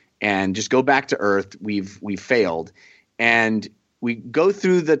home and just go back to Earth. We've failed, and we go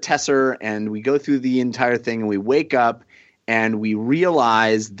through the Tesser and we go through the entire thing, and we wake up and we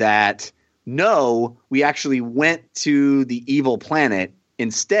realize that no, we actually went to the evil planet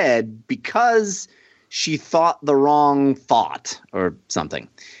instead because she thought the wrong thought or something.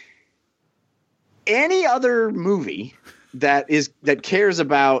 Any other movie that cares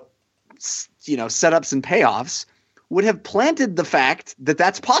about, setups and payoffs would have planted the fact that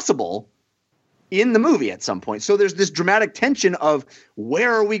that's possible in the movie at some point. So there's this dramatic tension of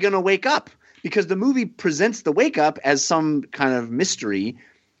where are we going to wake up? Because the movie presents the wake up as some kind of mystery,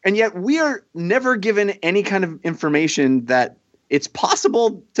 and yet we are never given any kind of information that it's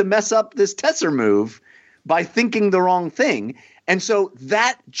possible to mess up this Tesser move by thinking the wrong thing. And so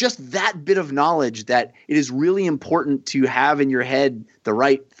that bit of knowledge that it is really important to have in your head the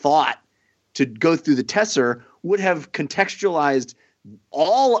right thought to go through the Tesser would have contextualized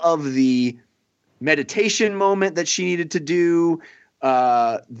all of the meditation moment that she needed to do, and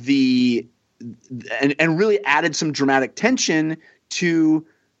really added some dramatic tension to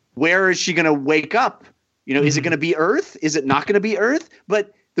where is she going to wake up? Is it going to be Earth? Is it not going to be Earth?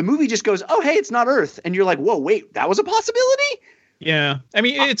 But the movie just goes, oh, hey, it's not Earth. And you're like, whoa, wait, that was a possibility? Yeah. I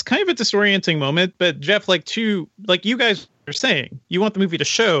mean, it's kind of a disorienting moment, but Jeff, you guys are saying, you want the movie to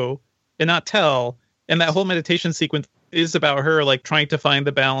show and not tell. And that whole meditation sequence is about her like trying to find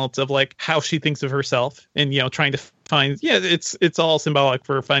the balance of like how she thinks of herself, and trying to find it's all symbolic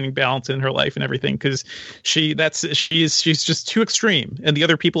for finding balance in her life and everything, because she's just too extreme, and the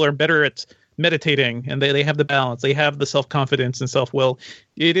other people are better at meditating, and they have the balance, they have the self-confidence and self-will.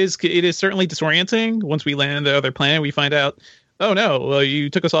 It is certainly disorienting. Once we land on the other planet, we find out, oh no, well, you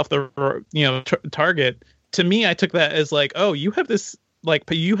took us off the target. To me, I took that as like, oh, you have this, like,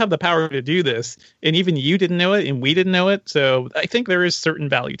 you have the power to do this, and even you didn't know it, and we didn't know it. So I think there is certain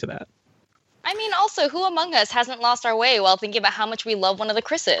value to that. I mean, also, who among us hasn't lost our way while thinking about how much we love one of the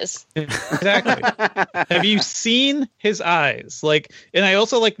Chris's? Exactly. Have you seen his eyes? Like, and I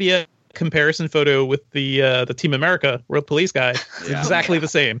also like the comparison photo with the Team America World Police guy. It's exactly the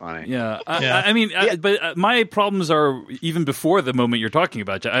same. Yeah. I mean, but my problems are even before the moment you're talking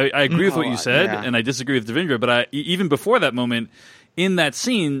about. I agree with what you said, and I disagree with Devindra, but even before that moment, in that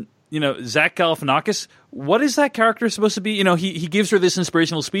scene, Zach Galifianakis, what is that character supposed to be? He gives her this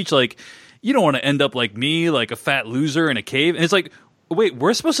inspirational speech like, you don't want to end up like me, like a fat loser in a cave. And it's like, wait,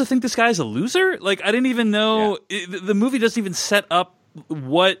 we're supposed to think this guy's a loser? Like, I didn't even know. The movie doesn't even set up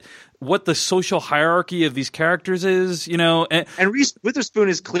what the social hierarchy of these characters is, and Reese Witherspoon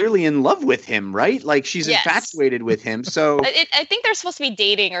is clearly in love with him, right? Like, she's infatuated with him. So I think they're supposed to be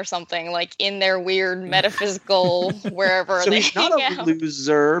dating or something, like in their weird metaphysical wherever. So he's not a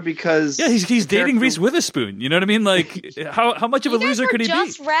loser because he's dating Reese Witherspoon. You know what I mean? Like, how much of a loser could he be?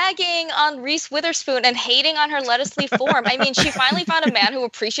 Just ragging on Reese Witherspoon and hating on her Let Us Leave form. I mean, she finally found a man who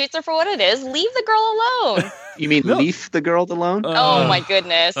appreciates her for what it is. Leave the girl alone. You mean leave the girl alone? Oh my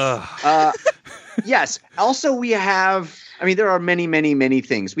goodness. Yes. Also, we have, there are many, many, many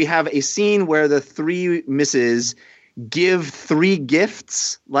things. We have a scene where the three misses give three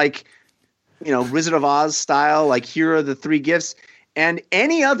gifts, like, Wizard of Oz style, like, here are the three gifts. And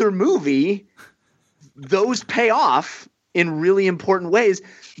any other movie, those pay off in really important ways.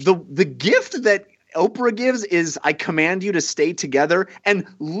 The gift that Oprah gives is, I command you to stay together. And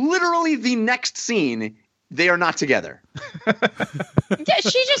literally the next scene, they are not together.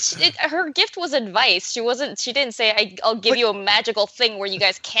 Her gift was advice. She didn't say, I'll give you a magical thing where you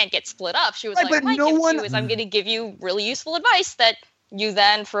guys can't get split up. She was like, my gift to you is I'm going to give you really useful advice that you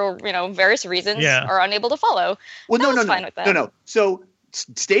then, for, various reasons, are unable to follow. Well, no. So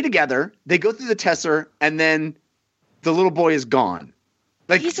stay together. They go through the tesser, and then the little boy is gone.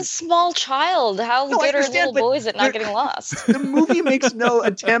 Like, he's a small child. How good are little boys at not getting lost? The movie makes no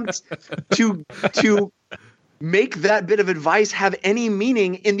attempt to make that bit of advice have any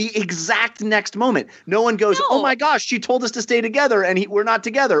meaning in the exact next moment. No one goes, oh my gosh, she told us to stay together and we're not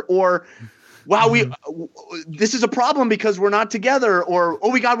together. Or, wow, this is a problem because we're not together. Or,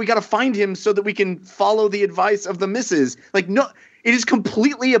 oh my God, we got to find him so that we can follow the advice of the missus. Like, no. It is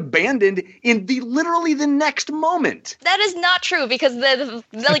completely abandoned in literally the next moment. That is not true, because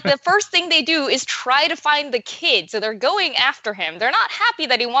the first thing they do is try to find the kid. So they're going after him. They're not happy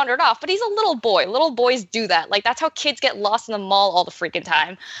that he wandered off, but he's a little boy. Little boys do that. Like, that's how kids get lost in the mall all the freaking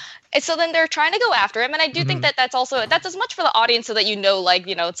time. And so then they're trying to go after him. And I do think that's as much for the audience so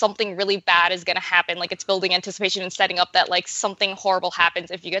that something really bad is going to happen. Like, it's building anticipation and setting up that, like, something horrible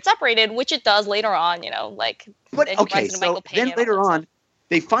happens if you get separated, which it does later on, like. But, okay, so then later on,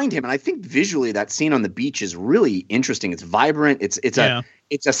 they find him. And I think visually that scene on the beach is really interesting. It's vibrant. It's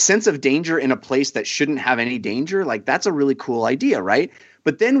a sense of danger in a place that shouldn't have any danger. Like, that's a really cool idea, right?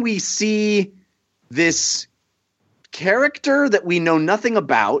 But then we see this character that we know nothing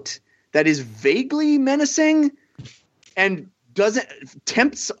about, that is vaguely menacing and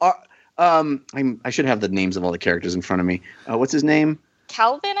tempts I should have the names of all the characters in front of me. What's his name?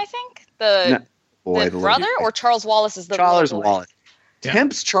 Calvin, I think. The brother, or Charles Wallace is the Charles Wallace. Yeah.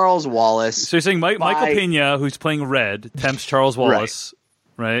 Tempts Charles Wallace. So you're saying Michael Pena, who's playing Red, tempts Charles Wallace,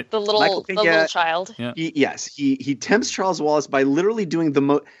 right? The little child. Yeah. He tempts Charles Wallace by literally doing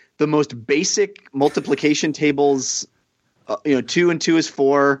the most basic multiplication tables. 2 and 2 is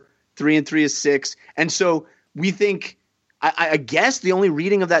 4, 3 and 3 is 6. And so we think, I guess the only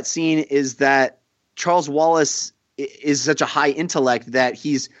reading of that scene is that Charles Wallace is such a high intellect that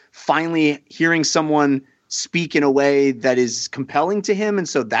he's finally hearing someone speak in a way that is compelling to him. And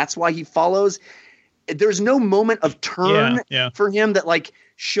so that's why he follows. There's no moment of turn for him that like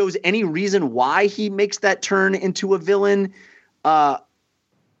shows any reason why he makes that turn into a villain.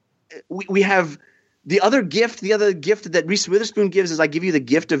 We have the other gift that Reese Witherspoon gives is I give you the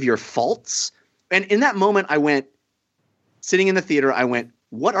gift of your faults. And in that moment, sitting in the theater, I went,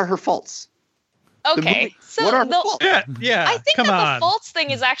 what are her faults? Okay, so what are the faults? Yeah. I think Come that on. the faults thing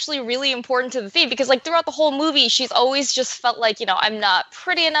is actually really important to the theme because, like, throughout the whole movie, she's always just felt like, I'm not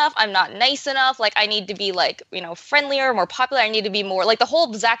pretty enough, I'm not nice enough, like, I need to be, like, friendlier, more popular, I need to be more, like, the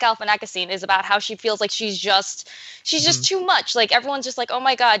whole Zach Galifianakis scene is about how she feels like she's just too much. Like, everyone's just like, oh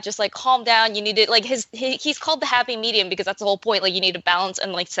my god, just, like, calm down, you need to, like, he's called the happy medium because that's the whole point, like, you need to balance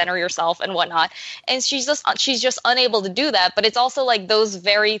and, like, center yourself and whatnot, and she's just unable to do that, but it's also, like, those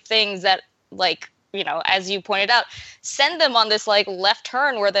very things that, like, as you pointed out, send them on this like left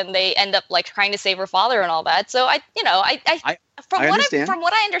turn where then they end up like trying to save her father and all that. So from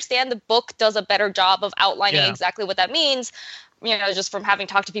what I understand, the book does a better job of outlining exactly what that means. Just from having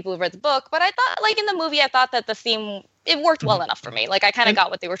talked to people who read the book. But I thought, like in the movie, I thought that the theme it worked well enough for me. Like I kind of got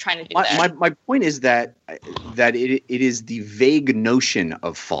what they were trying to do there. My point is that it is the vague notion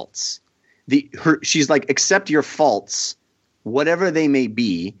of faults. She's like, accept your faults, whatever they may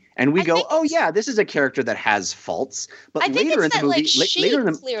be. And we go, oh yeah, this is a character that has faults. But later in the movie,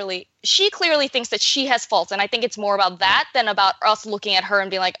 she clearly thinks that she has faults, and I think it's more about that than about us looking at her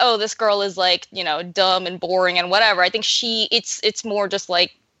and being like, oh, this girl is like, dumb and boring and whatever. I think it's more just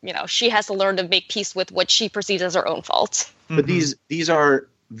like, she has to learn to make peace with what she perceives as her own faults. But these are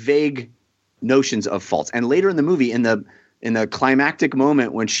vague notions of faults. And later in the movie, in the climactic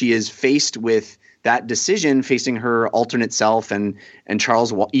moment when she is faced with that decision facing her alternate self and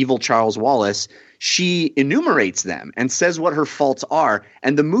evil Charles Wallace, she enumerates them and says what her faults are.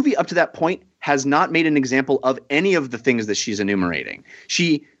 And the movie up to that point has not made an example of any of the things that she's enumerating.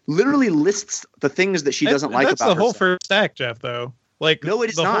 She literally lists the things that she doesn't like about herself. That's the whole first act, Jeff, though. Like, no,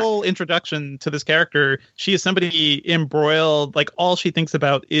 it is the not. Whole introduction to this character, she is somebody embroiled, like all she thinks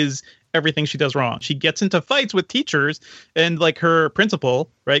about is everything she does wrong. She gets into fights with teachers and like her principal,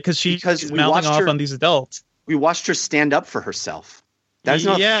 right? Because she's mouthing off on these adults. We watched her stand up for herself. That is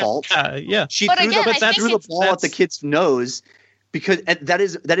not a fault. Yeah. She threw the ball at the kid's nose because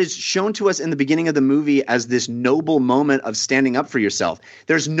that is shown to us in the beginning of the movie as this noble moment of standing up for yourself.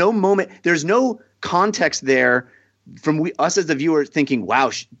 There's no moment, there's no context there from us as the viewer thinking,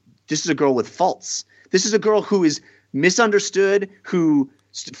 wow, this is a girl with faults. This is a girl who is misunderstood, who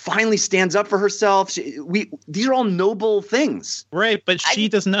finally stands up for herself. These are all noble things. Right, but she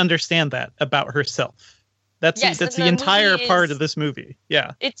doesn't understand that about herself. That's the entire part of this movie.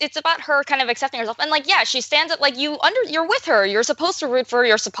 Yeah. It's about her kind of accepting herself. And like, yeah, she stands up like you're with her. You're supposed to root for her.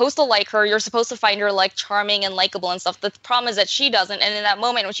 You're supposed to like her. You're supposed to find her like charming and likable and stuff. The problem is that she doesn't. And in that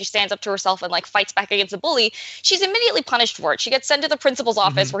moment when she stands up to herself and like fights back against the bully, she's immediately punished for it. She gets sent to the principal's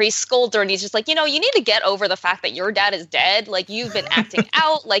office where he scolds her and he's just like, you need to get over the fact that your dad is dead. Like you've been acting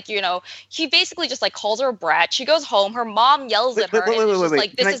out. Like, he basically just like calls her a brat. She goes home. Her mom yells at her.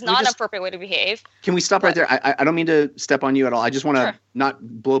 Like, this is not an appropriate way to behave. Can we stop right there? I don't mean to step on you at all. I just want to not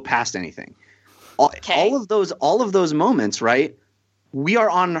blow past anything. All of those moments, right? We are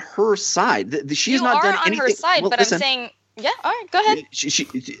on her side. She has not done anything. You are on her side, but listen, I'm saying, yeah. All right, go ahead.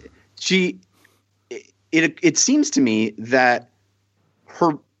 It seems to me that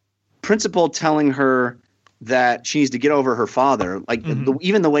her principal telling her that she needs to get over her father, like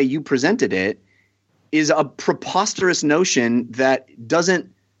even the way you presented it, is a preposterous notion that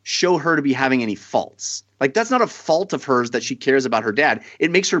doesn't show her to be having any faults. Like, that's not a fault of hers that she cares about her dad.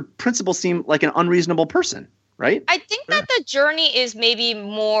 It makes her principal seem like an unreasonable person, right? I think that the journey is maybe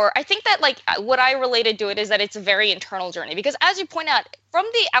more – I think that, like, what I related to it is that it's a very internal journey. Because as you point out, from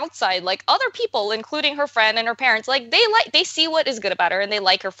the outside, like, other people, including her friend and her parents, like, they see what is good about her and they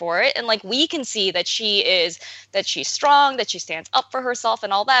like her for it. And, like, we can see that she's strong, that she stands up for herself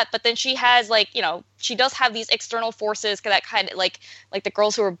and all that. But then she has, like, she does have these external forces that kind of, like the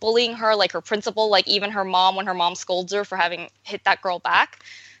girls who are bullying her, like her principal, like even her mom when her mom scolds her for having hit that girl back.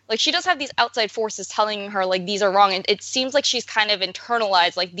 Like, she does have these outside forces telling her, like, these are wrong. And it seems like she's kind of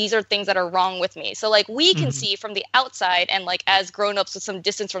internalized, like, these are things that are wrong with me. So, like, we can see from the outside and, like, as grown-ups with some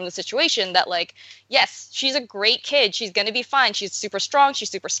distance from the situation that, like, yes, she's a great kid. She's going to be fine. She's super strong. She's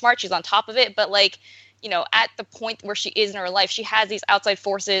super smart. She's on top of it. But, like, at the point where she is in her life, she has these outside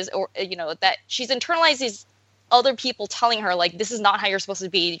forces or, that she's internalized these other people telling her, like, this is not how you're supposed to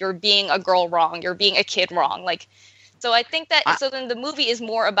be. You're being a girl wrong. You're being a kid wrong. Like, so I think that so then the movie is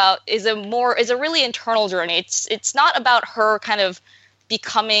a really internal journey. It's not about her kind of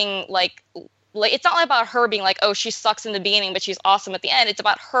becoming like it's not about her being like, oh, she sucks in the beginning but she's awesome at the end. It's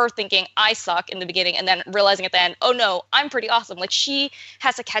about her thinking I suck in the beginning and then realizing at the end, oh no, I'm pretty awesome. Like, she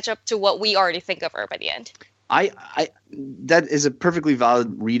has to catch up to what we already think of her by the end. That is a perfectly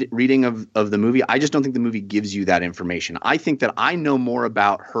valid reading of the movie. I just don't think the movie gives you that information. I think that I know more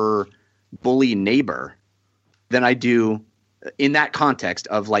about her bully neighbor than I do in that context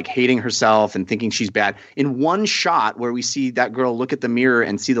of like hating herself and thinking she's bad, in one shot where we see that girl look at the mirror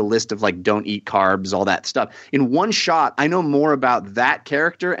and see the list of like don't eat carbs, all that stuff, in one shot, I know more about that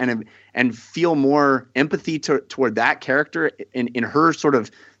character and feel more empathy toward that character in her sort of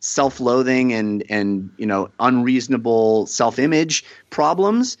self-loathing and unreasonable self-image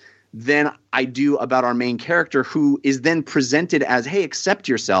problems than I do about our main character, who is then presented as, hey, accept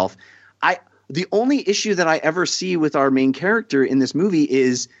yourself. The only issue that I ever see with our main character in this movie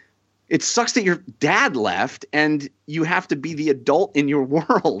is it sucks that your dad left and you have to be the adult in your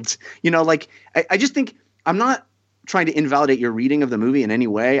world. I just think, I'm not trying to invalidate your reading of the movie in any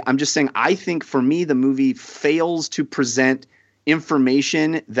way. I'm just saying, I think for me, the movie fails to present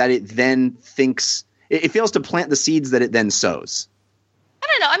information that it then thinks – it fails to plant the seeds that it then sows. I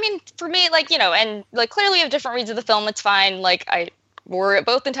don't know. I mean, for me, and clearly we have different reads of the film. It's fine. We're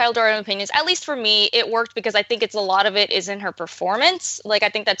both entitled to our own opinions. At least for me, it worked because I think a lot of it is in her performance. I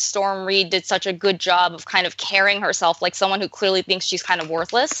think that Storm Reed did such a good job of kind of carrying herself like someone who clearly thinks she's kind of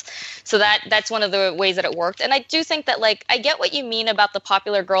worthless. So that's one of the ways that it worked. And I do think that I get what you mean about the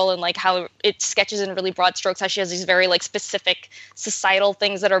popular girl and how it sketches in really broad strokes, how she has these very specific societal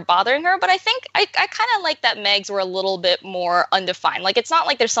things that are bothering her. But I think I kind of like that Megs were a little bit more undefined. It's not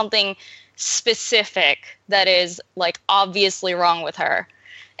like there's something specific that is obviously wrong with her.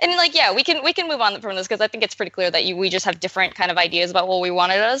 And we can move on from this because I think it's pretty clear that we just have different kind of ideas about what we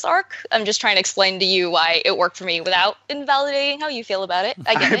wanted as arc. I'm just trying to explain to you why it worked for me without invalidating how you feel about it.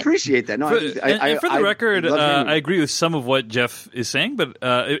 I appreciate that. No, for the record, I agree with some of what Jeff is saying, but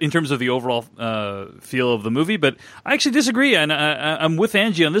in terms of the overall feel of the movie, but I actually disagree, and I'm with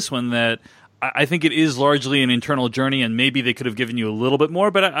Angie on this one that I think it is largely an internal journey, and maybe they could have given you a little bit more,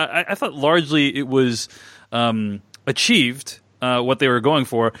 but I thought largely it was achieved what they were going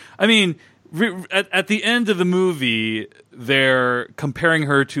for. I mean, at the end of the movie, they're comparing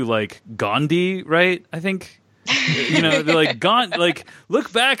her to Gandhi, right? I think. They're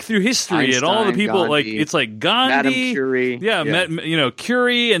look back through history Einstein, and all the people Gandhi, it's Gandhi, Madame Curie,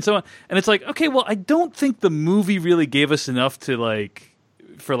 Curie, and so on. And it's okay, well, I don't think the movie really gave us enough to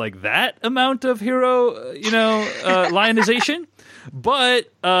for that amount of hero, lionization.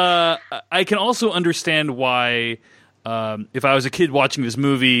 But I can also understand why, if I was a kid watching this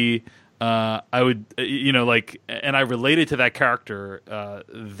movie, I would, and I related to that character,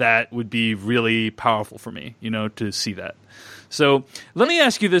 that would be really powerful for me, to see that. So let me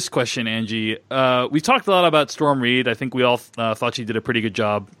ask you this question, Angie. We talked a lot about Storm Reed. I think we all thought she did a pretty good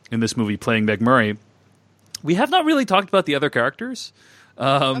job in this movie playing Meg Murray. We have not really talked about the other characters.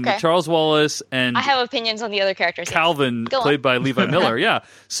 Okay. Charles Wallace and I have opinions on the other characters. Calvin, played by Levi Miller. Yeah.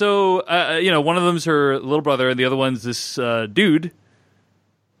 So, one of them's her little brother, and the other one's this dude.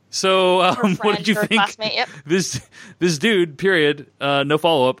 So, what did you think? Yep. This dude. Period. No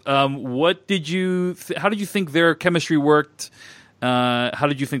follow up. What did you? How did you think their chemistry worked? How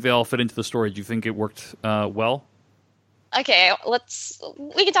did you think they all fit into the story? Did you think it worked well? Okay,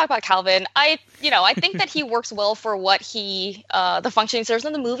 we can talk about Calvin. I think that he works well for what the function he serves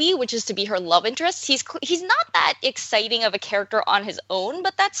in the movie, which is to be her love interest. He's not that exciting of a character on his own,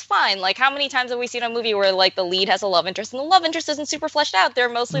 but that's fine. How many times have we seen a movie where the lead has a love interest and the love interest isn't super fleshed out? They're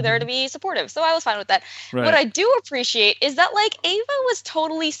mostly there to be supportive. So I was fine with that. Right. What I do appreciate is that Ava was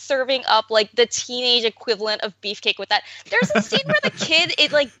totally serving up the teenage equivalent of beefcake with that. There's a scene where the kid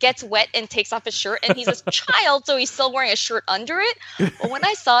gets wet and takes off his shirt, and he's a child, so he's still wearing a shirt under it. But when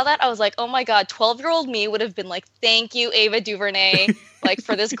I saw that, I was like, oh my god, 12-year-old me would have been thank you, Ava DuVernay,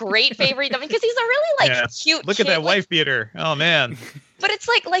 for this great favor you've done, because he's a really cute look kid. at that wife beater. Oh man. But it's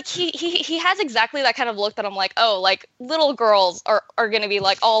he has exactly that kind of look that I'm little girls are going to be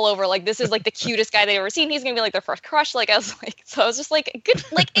all over, this is the cutest guy they've ever seen. He's going to be their first crush. I was just good,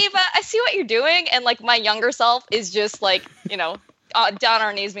 Ava, I see what you're doing. And my younger self is just down on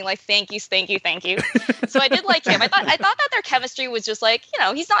our knees being thank you. So I did like him. I thought that their chemistry was just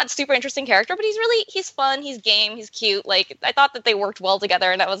he's not a super interesting character, but he's fun, he's game, he's cute. I thought that they worked well together,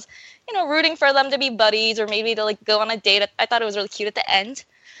 and I was, rooting for them to be buddies or maybe to go on a date. I thought it was really cute at the end.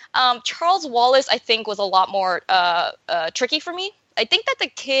 Charles Wallace, I think, was a lot more tricky for me. I think that the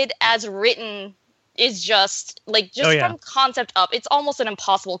kid as written is just from concept up, it's almost an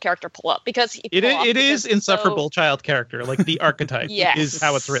impossible character pull up because it is insufferable child character, the archetype is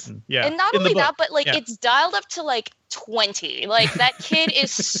how it's written. Yeah, and not only that, but it's dialed up to 20. Like, that kid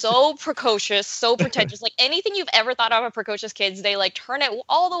is so precocious, so pretentious. Like, anything you've ever thought of precocious kids, they like turn it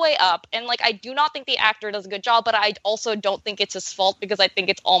all the way up. And like, I do not think the actor does a good job, but I also don't think it's his fault because I think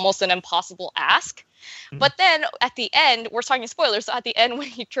it's almost an impossible ask. But then at the end, we're talking spoilers. So at the end, when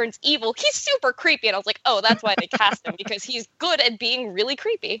he turns evil, he's super creepy. And I was like, oh, that's why they cast him, because he's good at being really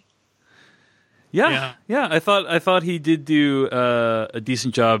creepy. Yeah. I thought he did do a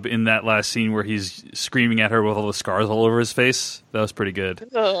decent job in that last scene where he's screaming at her with all the scars all over his face. That was pretty good.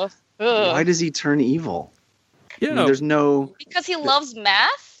 Why does he turn evil? Yeah, I mean, there's no because he loves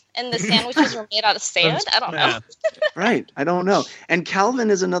math, and the sandwiches were made out of sand. I don't know. Right. I don't know. And Calvin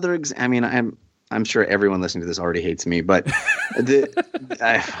is another. I mean, I'm sure everyone listening to this already hates me, but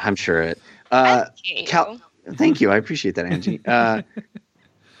I'm sure it. Thank you. I appreciate that, Angie.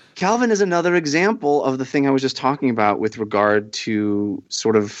 Calvin is another example of the thing I was just talking about with regard to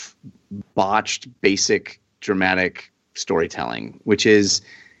sort of botched basic dramatic storytelling, which is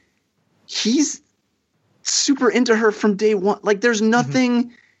he's super into her from day one. Like there's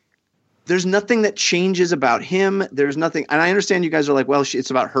nothing that changes about him. There's nothing. And I understand you guys are like, well,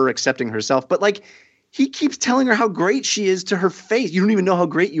 it's about her accepting herself, but like he keeps telling her how great she is to her face. You don't even know how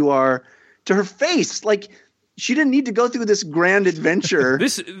great you are to her face. Like, she didn't need to go through this grand adventure.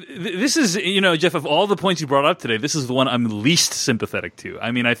 This is, Jeff, of all the points you brought up today, this is the one I'm least sympathetic to.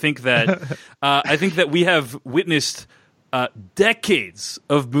 I mean, I think that we have witnessed decades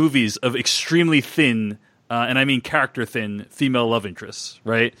of movies of extremely thin, and I mean character thin, female love interess,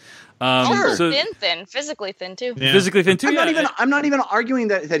 right? So thin, physically thin too. Yeah. Physically thin too. I'm not even arguing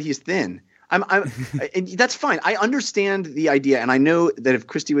that he's thin. That's fine. I understand the idea, and I know that if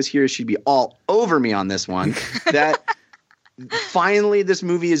Christy was here, she'd be all over me on this one. That finally this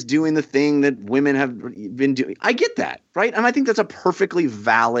movie is doing the thing that women have been doing. I get that, right? And I think that's a perfectly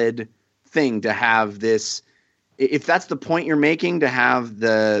valid thing to have this. If that's the point you're making, to have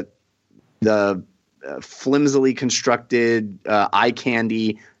the flimsily constructed eye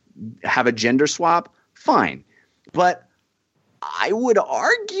candy have a gender swap, fine. But I would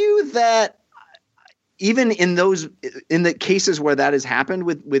argue that even in the cases where that has happened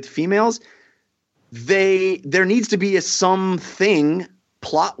with females, there needs to be something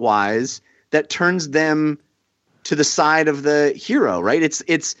plot wise that turns them to the side of the hero, right?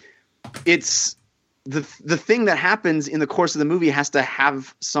 It's the thing that happens in the course of the movie has to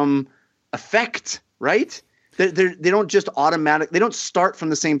have some effect, right? They don't just they don't start from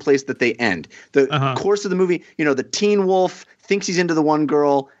the same place that they end. The course of the movie, the teen wolf thinks he's into the one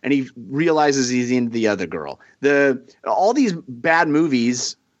girl and he realizes he's into the other girl. All these bad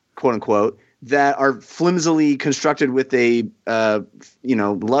movies, quote unquote, that are flimsily constructed with a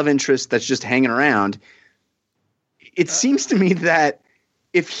love interest that's just hanging around. It seems to me that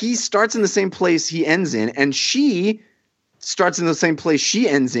if he starts in the same place he ends in, and she starts in the same place she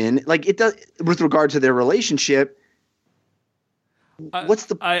ends in, like it does with regard to their relationship. What's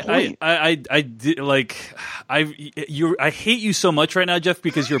the point? I hate you so much right now, Jeff,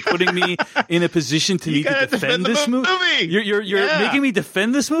 because you're putting me in a position to need to defend this movie. You're making me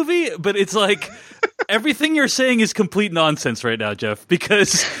defend this movie, but it's like everything you're saying is complete nonsense right now, Jeff.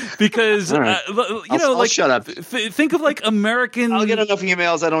 Because right. I'll shut up. Think of like American. I'll get enough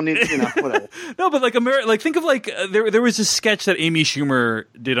emails. I don't need whatever. No, but like think of like there was a sketch that Amy Schumer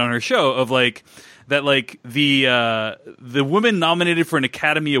did on her show of like. That like the women nominated for an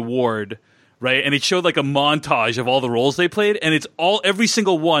Academy Award, right? And it showed like a montage of all the roles they played, and every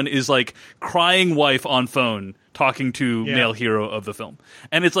single one is like crying wife on phone talking to male hero of the film,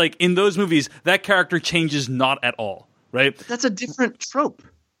 and it's like in those movies that character changes not at all, right? But that's a different trope.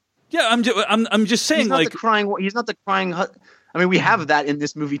 Yeah, I'm just saying, he's not the crying. I mean, we have that in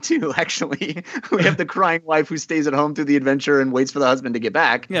this movie too. Actually, we have the crying wife who stays at home through the adventure and waits for the husband to get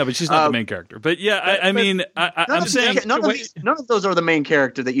back. Yeah, but she's not the main character. But yeah, I'm saying none of those are the main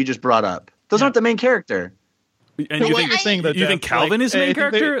character that you just brought up. Those aren't the main character. And you think Calvin is the main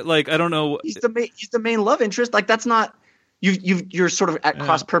character? Like, I don't know. He's the main love interest. Like, that's not. You're sort of at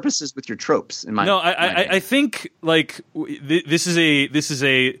cross purposes with your tropes. In my I think like this is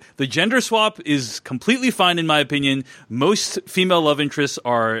the gender swap is completely fine in my opinion. Most female love interests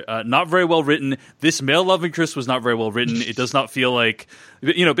are not very well written. This male love interest was not very well written. It does not feel like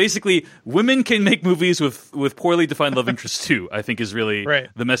basically women can make movies with poorly defined love interests too. I think is really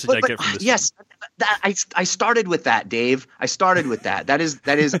the message I get from this. Yes, I started with that, Dave. I started with that. That is.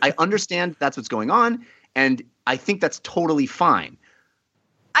 I understand that's what's going on. And I think that's totally fine.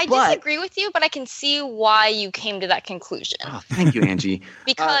 I disagree with you, but I can see why you came to that conclusion. Oh, thank you, Angie.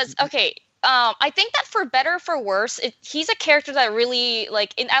 Because, I think that for better or for worse, he's a character that really,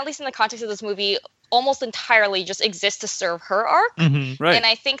 like, at least in the context of this movie, almost entirely just exists to serve her arc. Right. And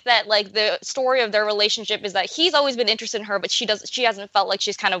I think that like the story of their relationship is that he's always been interested in her, but she hasn't felt like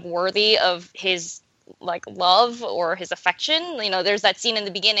she's kind of worthy of his like love or his affection. You know, there's that scene in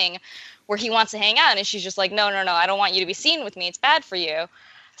the beginning where he wants to hang out and she's just like, no, I don't want you to be seen with me. It's bad for you.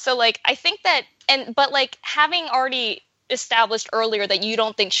 So like, I think that, but like having already established earlier that you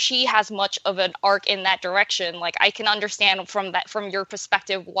don't think she has much of an arc in that direction, like I can understand from your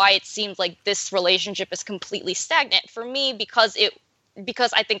perspective why it seems like this relationship is completely stagnant. For me, because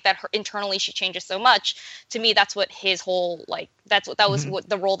I think that internally she changes so much. To me, that's what his whole that was what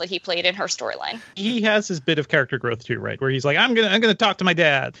the role that he played in her storyline. He has his bit of character growth too, right? Where he's like, I'm gonna talk to my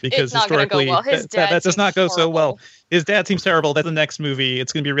dad because it's not historically gonna go well. His dad that does not go horrible. so well. His dad seems terrible. That's the next movie.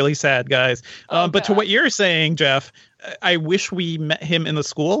 It's gonna be really sad, guys. But to what you're saying, Jeff, I wish we met him in the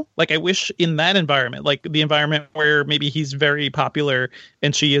school. Like I wish in that environment, like the environment where maybe he's very popular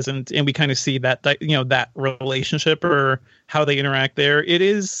and she isn't, and we kind of see that that relationship or how they interact there. It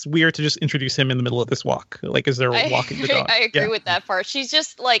is weird to just introduce him in the middle of this walk, like as they're walking the dog. I agree with that part. She's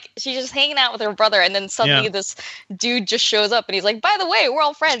just hanging out with her brother, and then suddenly this dude just shows up, and he's like, "By the way, we're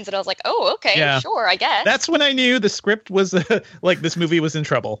all friends." And I was like, "Oh, okay, sure, I guess." That's when I knew the script was like this movie was in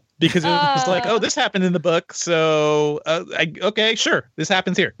trouble because it was like, "Oh, this happened in the book, so okay, sure, this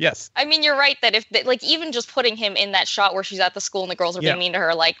happens here." Yes. I mean, you're right that if like even just putting him in that shot where she's at the school and the girls are being mean to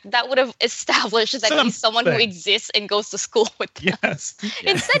her, like that would have established that he's someone who exists and goes to school with them. Yes.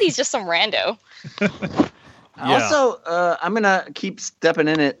 Instead, he's just some rando. Also, I'm gonna keep stepping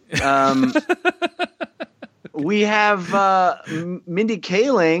in it. We have Mindy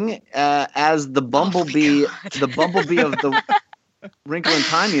Kaling as the Bumblebee, the Bumblebee of the Wrinkle in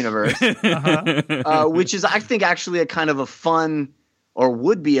Time universe, which is, I think, actually a kind of a fun, or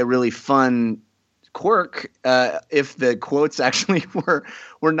would be a really fun quirk if the quotes actually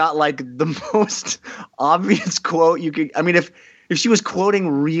were not like the most obvious quote you could. I mean, if she was quoting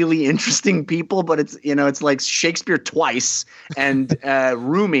really interesting people, but it's like Shakespeare twice and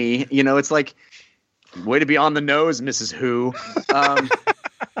Rumi, it's like, way to be on the nose, Mrs. Who.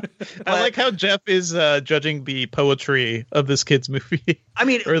 I like how Jeff is judging the poetry of this kid's movie. I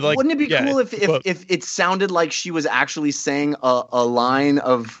mean, like, wouldn't it be cool if it sounded like she was actually saying a line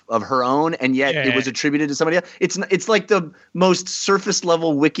of her own, and yet it was attributed to somebody else? It's like the most surface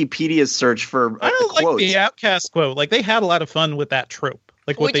level Wikipedia search for I don't like quotes. the Outcast quote. Like they had a lot of fun with that trope.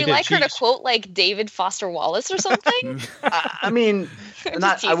 Like what Would they you did. like her to quote like David Foster Wallace or something? I mean,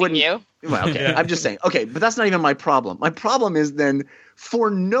 I wouldn't. You. Well, okay, I'm just saying. Okay, but that's not even my problem. My problem is then, for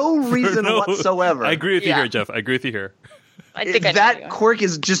no reason whatsoever. I agree with you here, Jeff. I agree with you here. I think that quirk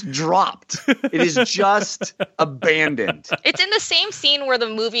is just dropped. It is just abandoned. It's in the same scene where the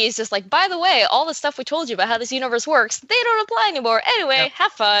movie is just like, by the way, all the stuff we told you about how this universe works, they don't apply anymore. Anyway,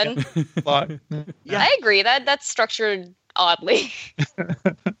 have fun. I agree. That's structured oddly.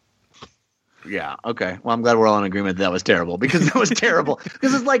 Yeah, okay. Well, I'm glad we're all in agreement that was terrible, because that was terrible.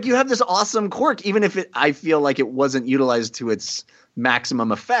 Because it's like you have this awesome quirk, even if I feel like it wasn't utilized to its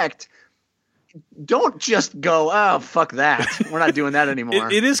maximum effect. Don't just go, oh, fuck that. We're not doing that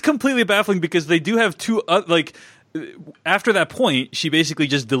anymore. It is completely baffling because they do have two, after that point, she basically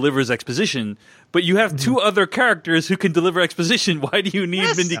just delivers exposition, but you have two other characters who can deliver exposition. Why do you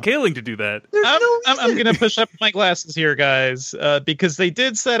need Mindy Kaling to do that? I'm going to push up my glasses here, guys, because they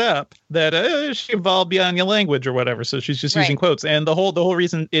did set up that she evolved beyond your language or whatever, so she's just using quotes. And the whole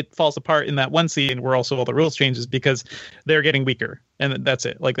reason it falls apart in that one scene where also all the rules change is because they're getting weaker, and that's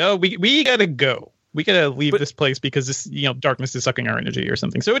it. Like, oh, we got to go. We gotta leave this place because this, darkness is sucking our energy or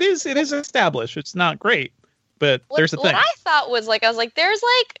something. So it is established. It's not great. But there's a thing. What I thought was I was like, there's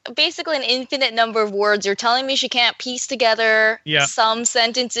like basically an infinite number of words. You're telling me she can't piece together some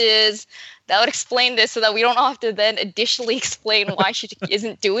sentences that would explain this, so that we don't have to then additionally explain why she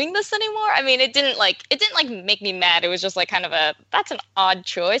isn't doing this anymore. I mean, it didn't make me mad. It was just like kind of that's an odd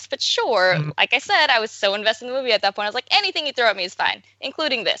choice, but sure. Mm-hmm. Like I said, I was so invested in the movie at that point. I was like, anything you throw at me is fine,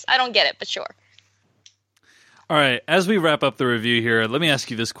 including this. I don't get it, but sure. All right, as we wrap up the review here, let me ask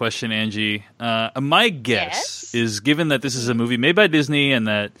you this question, Angie. My guess is, given that this is a movie made by Disney and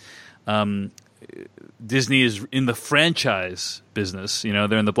that Disney is in the franchise business, they're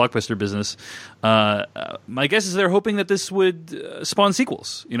in the blockbuster business, my guess is they're hoping that this would spawn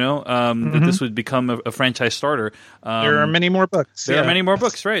sequels, that this would become a franchise starter. There are many more books. There are many more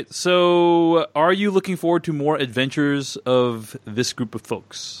books, right? So are you looking forward to more adventures of this group of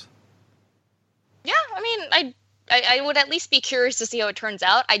folks? Yeah, I mean, I would at least be curious to see how it turns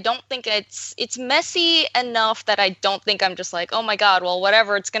out. I don't think it's messy enough that I don't think I'm just like, oh my god, well,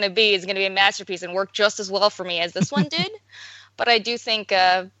 whatever it's going to be is going to be a masterpiece and work just as well for me as this one did. But I do think,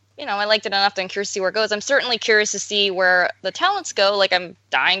 I liked it enough that I'm curious to see where it goes. I'm certainly curious to see where the talents go. Like, I'm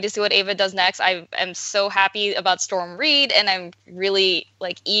dying to see what Ava does next. I am so happy about Storm Reed, and I'm really,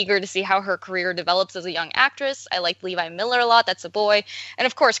 like, eager to see how her career develops as a young actress. I like Levi Miller a lot. That's a boy. And,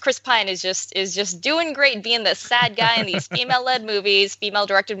 of course, Chris Pine is just doing great being the sad guy in these female-led movies,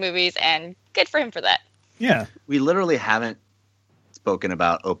 female-directed movies, and good for him for that. Yeah. We literally haven't spoken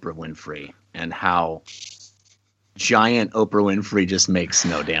about Oprah Winfrey and how giant Oprah Winfrey just makes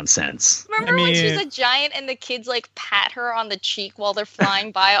no damn sense. Remember when she's a giant and the kids like pat her on the cheek while they're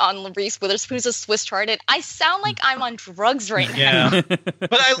flying by on Reese Witherspoon, who's a Swiss Charted? I sound like I'm on drugs right now. Yeah.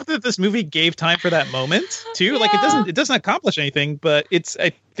 But I love that this movie gave time for that moment too. Yeah. Like it doesn't accomplish anything, but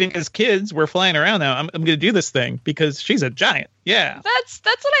I think as kids we're flying around now. I'm going to do this thing because she's a giant. Yeah. That's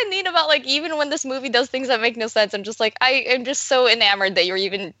what I mean about, like, even when this movie does things that make no sense, I'm just like, I am just so enamored that you're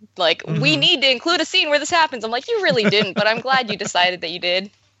even like, we need to include a scene where this happens. I'm like, you really didn't, but I'm glad you decided that you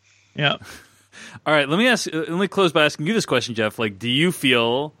did. Yeah. All right, let me close by asking you this question, Jeff. Like, do you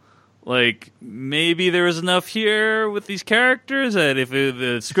feel like maybe there was enough here with these characters that if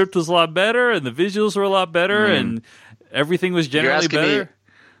the script was a lot better and the visuals were a lot better and everything was generally better?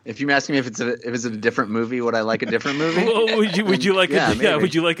 If you're asking me if it's a different movie, would I like a different movie? Well, would you like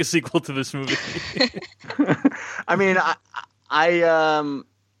would you like a sequel to this movie? I mean, I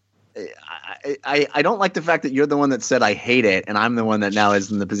don't like the fact that you're the one that said I hate it, and I'm the one that now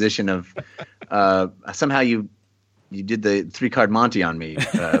is in the position of somehow you did the 3-card Monty on me.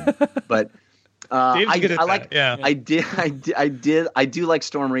 But I do like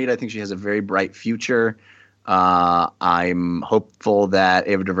Storm Reed. I think she has a very bright future. I'm hopeful that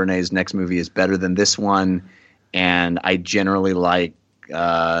Ava DuVernay's next movie is better than this one, and I generally like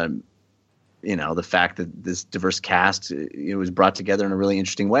the fact that this diverse cast was brought together in a really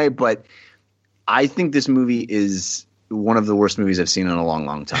interesting way. But I think this movie is one of the worst movies I've seen in a long,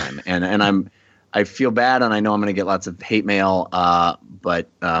 long time, and I feel bad, and I know I'm going to get lots of hate mail, but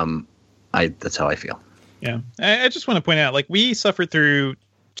that's how I feel. Yeah, I just want to point out, like, we suffered through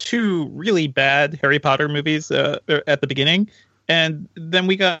 2 really bad Harry Potter movies at the beginning, and then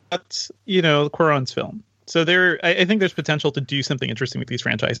we got Cuarón's film. So I think there's potential to do something interesting with these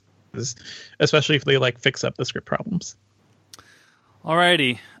franchises, especially if they fix up the script problems.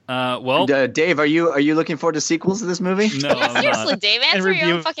 Alrighty. Well, Dave, are you looking forward to sequels to this movie? No, I'm seriously, not. Dave, answer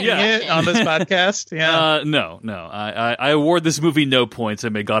your own fucking question on this podcast. Yeah, no. I award this movie no points,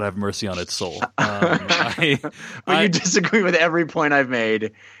 and may God have mercy on its soul. But you disagree with every point I've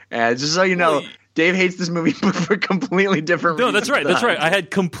made, just so you know. Dave hates this movie for completely different reasons. No, that's right. That's right. I had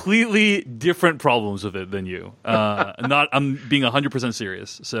completely different problems with it than you. I'm being 100%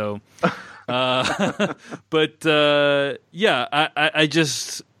 serious. So, I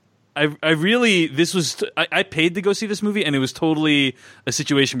really, I paid to go see this movie, and it was totally a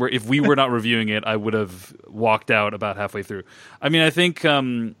situation where if we were not reviewing it, I would have walked out about halfway through. I mean, I think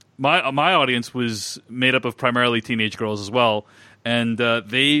my audience was made up of primarily teenage girls as well. And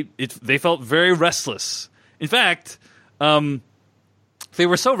they felt very restless. In fact, they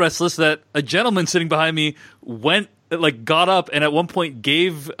were so restless that a gentleman sitting behind me got up and at one point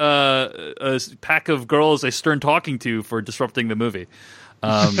gave a pack of girls a stern talking to for disrupting the movie.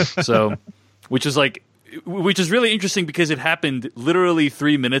 Which is really interesting because it happened literally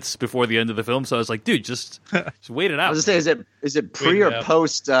 3 minutes before the end of the film. So I was like, dude, just wait it out. I was going to say, is it pre or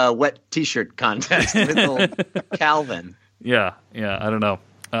post wet T-shirt contest with little Calvin? Yeah, I don't know.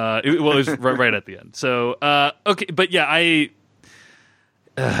 It was right at the end. So, okay, but yeah,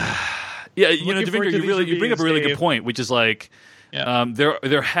 Devindra, you bring up a really good point, which is like,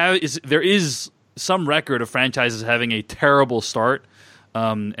 there is some record of franchises having a terrible start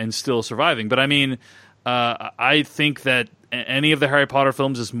and still surviving. But I mean, I think that any of the Harry Potter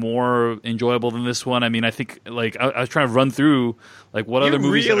films is more enjoyable than this one. I mean, I think I was trying to run through what other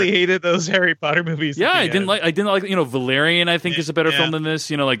movies. You really hated those Harry Potter movies. Yeah, I didn't like Valerian. I think is a better film than this.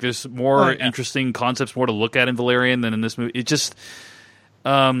 There's more interesting concepts, more to look at in Valerian than in this movie. It just,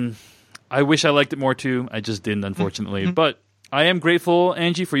 I wish I liked it more too. I just didn't, unfortunately. But I am grateful,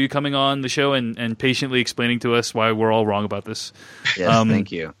 Angie, for you coming on the show and patiently explaining to us why we're all wrong about this. Yes,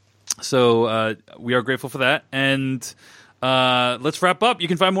 thank you. So we are grateful for that. And let's wrap up. You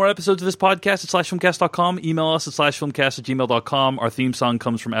can find more episodes of this podcast at /filmcast.com. Email us at /filmcast@gmail.com. Our theme song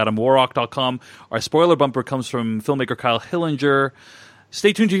comes from AdamWarrock.com. Our spoiler bumper comes from filmmaker Kyle Hillinger.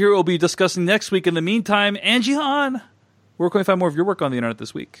 Stay tuned to hear what we'll be discussing next week. In the meantime, Angie Han, where can we find more of your work on the internet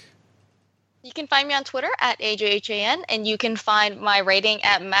this week? You can find me on Twitter at AJHAN, and you can find my rating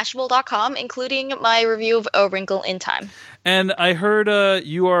at Mashable.com, including my review of A Wrinkle in Time. And I heard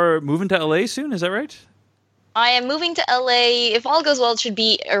you are moving to LA soon, is that right? I am moving to LA. If all goes well, it should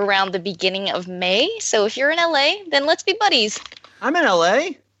be around the beginning of May. So if you're in LA, then let's be buddies. I'm in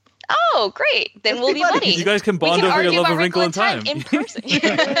LA. Oh, great. Then we'll be buddies. You guys can bond over your love of Wrinkle in Time. In person.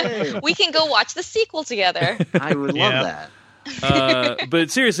 We can go watch the sequel together. I would love that. But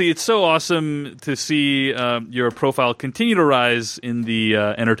seriously, it's so awesome to see your profile continue to rise in the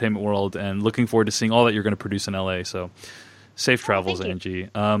entertainment world, and looking forward to seeing all that you're going to produce in LA. So safe travels, Angie.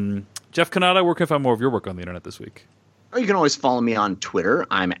 Jeff Kanata, where can I find more of your work on the internet this week? Or you can always follow me on Twitter.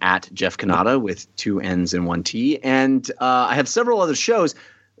 I'm at Jeff Kanata with 2 N's and 1 T. And I have several other shows.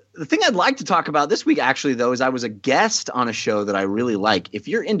 The thing I'd like to talk about this week, actually, though, is I was a guest on a show that I really like. If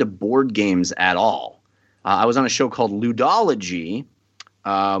you're into board games at all, I was on a show called Ludology,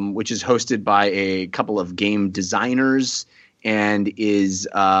 which is hosted by a couple of game designers and is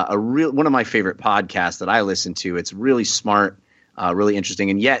one of my favorite podcasts that I listen to. It's really smart, really interesting,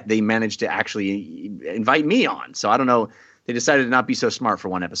 and yet they managed to actually invite me on. So I don't know. They decided to not be so smart for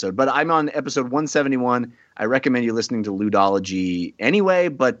one episode. But I'm on episode 171. I recommend you listening to Ludology anyway,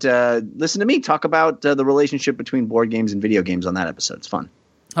 but listen to me talk about the relationship between board games and video games on that episode. It's fun.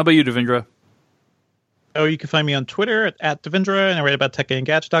 How about you, Devindra? Oh, you can find me on Twitter at Devindra, and I write about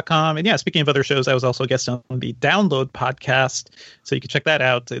techandgadget.com. And yeah, speaking of other shows, I was also a guest on the Download podcast, so you can check that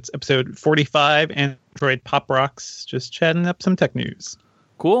out. It's episode 45, Android Pop Rocks, just chatting up some tech news.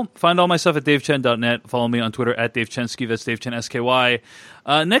 Cool. Find all my stuff at davechen.net. Follow me on Twitter at DaveChensky. That's DaveChenSKY.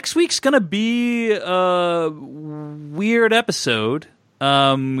 Next week's going to be a weird episode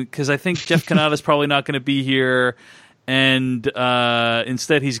because I think Jeff Kanata's probably not going to be here. And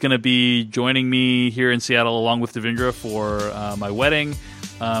instead, he's going to be joining me here in Seattle along with Devindra for my wedding.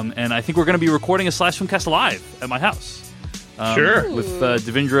 And I think we're going to be recording a Slash Filmcast live at my house. Sure. With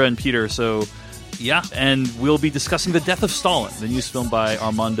Devindra and Peter. So, yeah. And we'll be discussing The Death of Stalin, the newest film by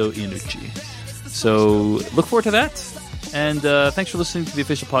Armando Iannucci. So, look forward to that. And thanks for listening to the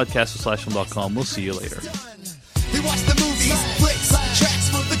official podcast of SlashFilm.com. We'll see you later. We watch the movies, flicks, tracks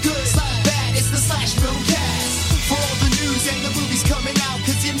for the good, bad. It's the Slash Filmcast. For all the news and the movies coming out,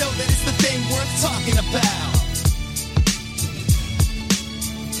 cause you know that it's the thing worth talking about.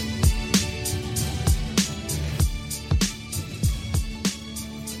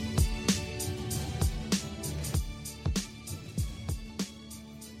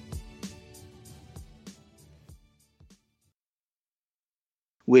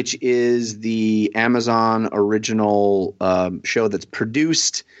 Which is the Amazon original show that's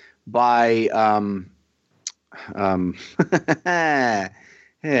produced by I'm gonna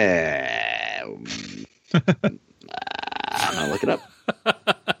look it up.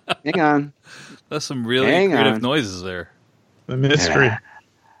 Hang on. That's some really creative noises there. The mystery. I'm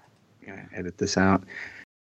gonna edit this out.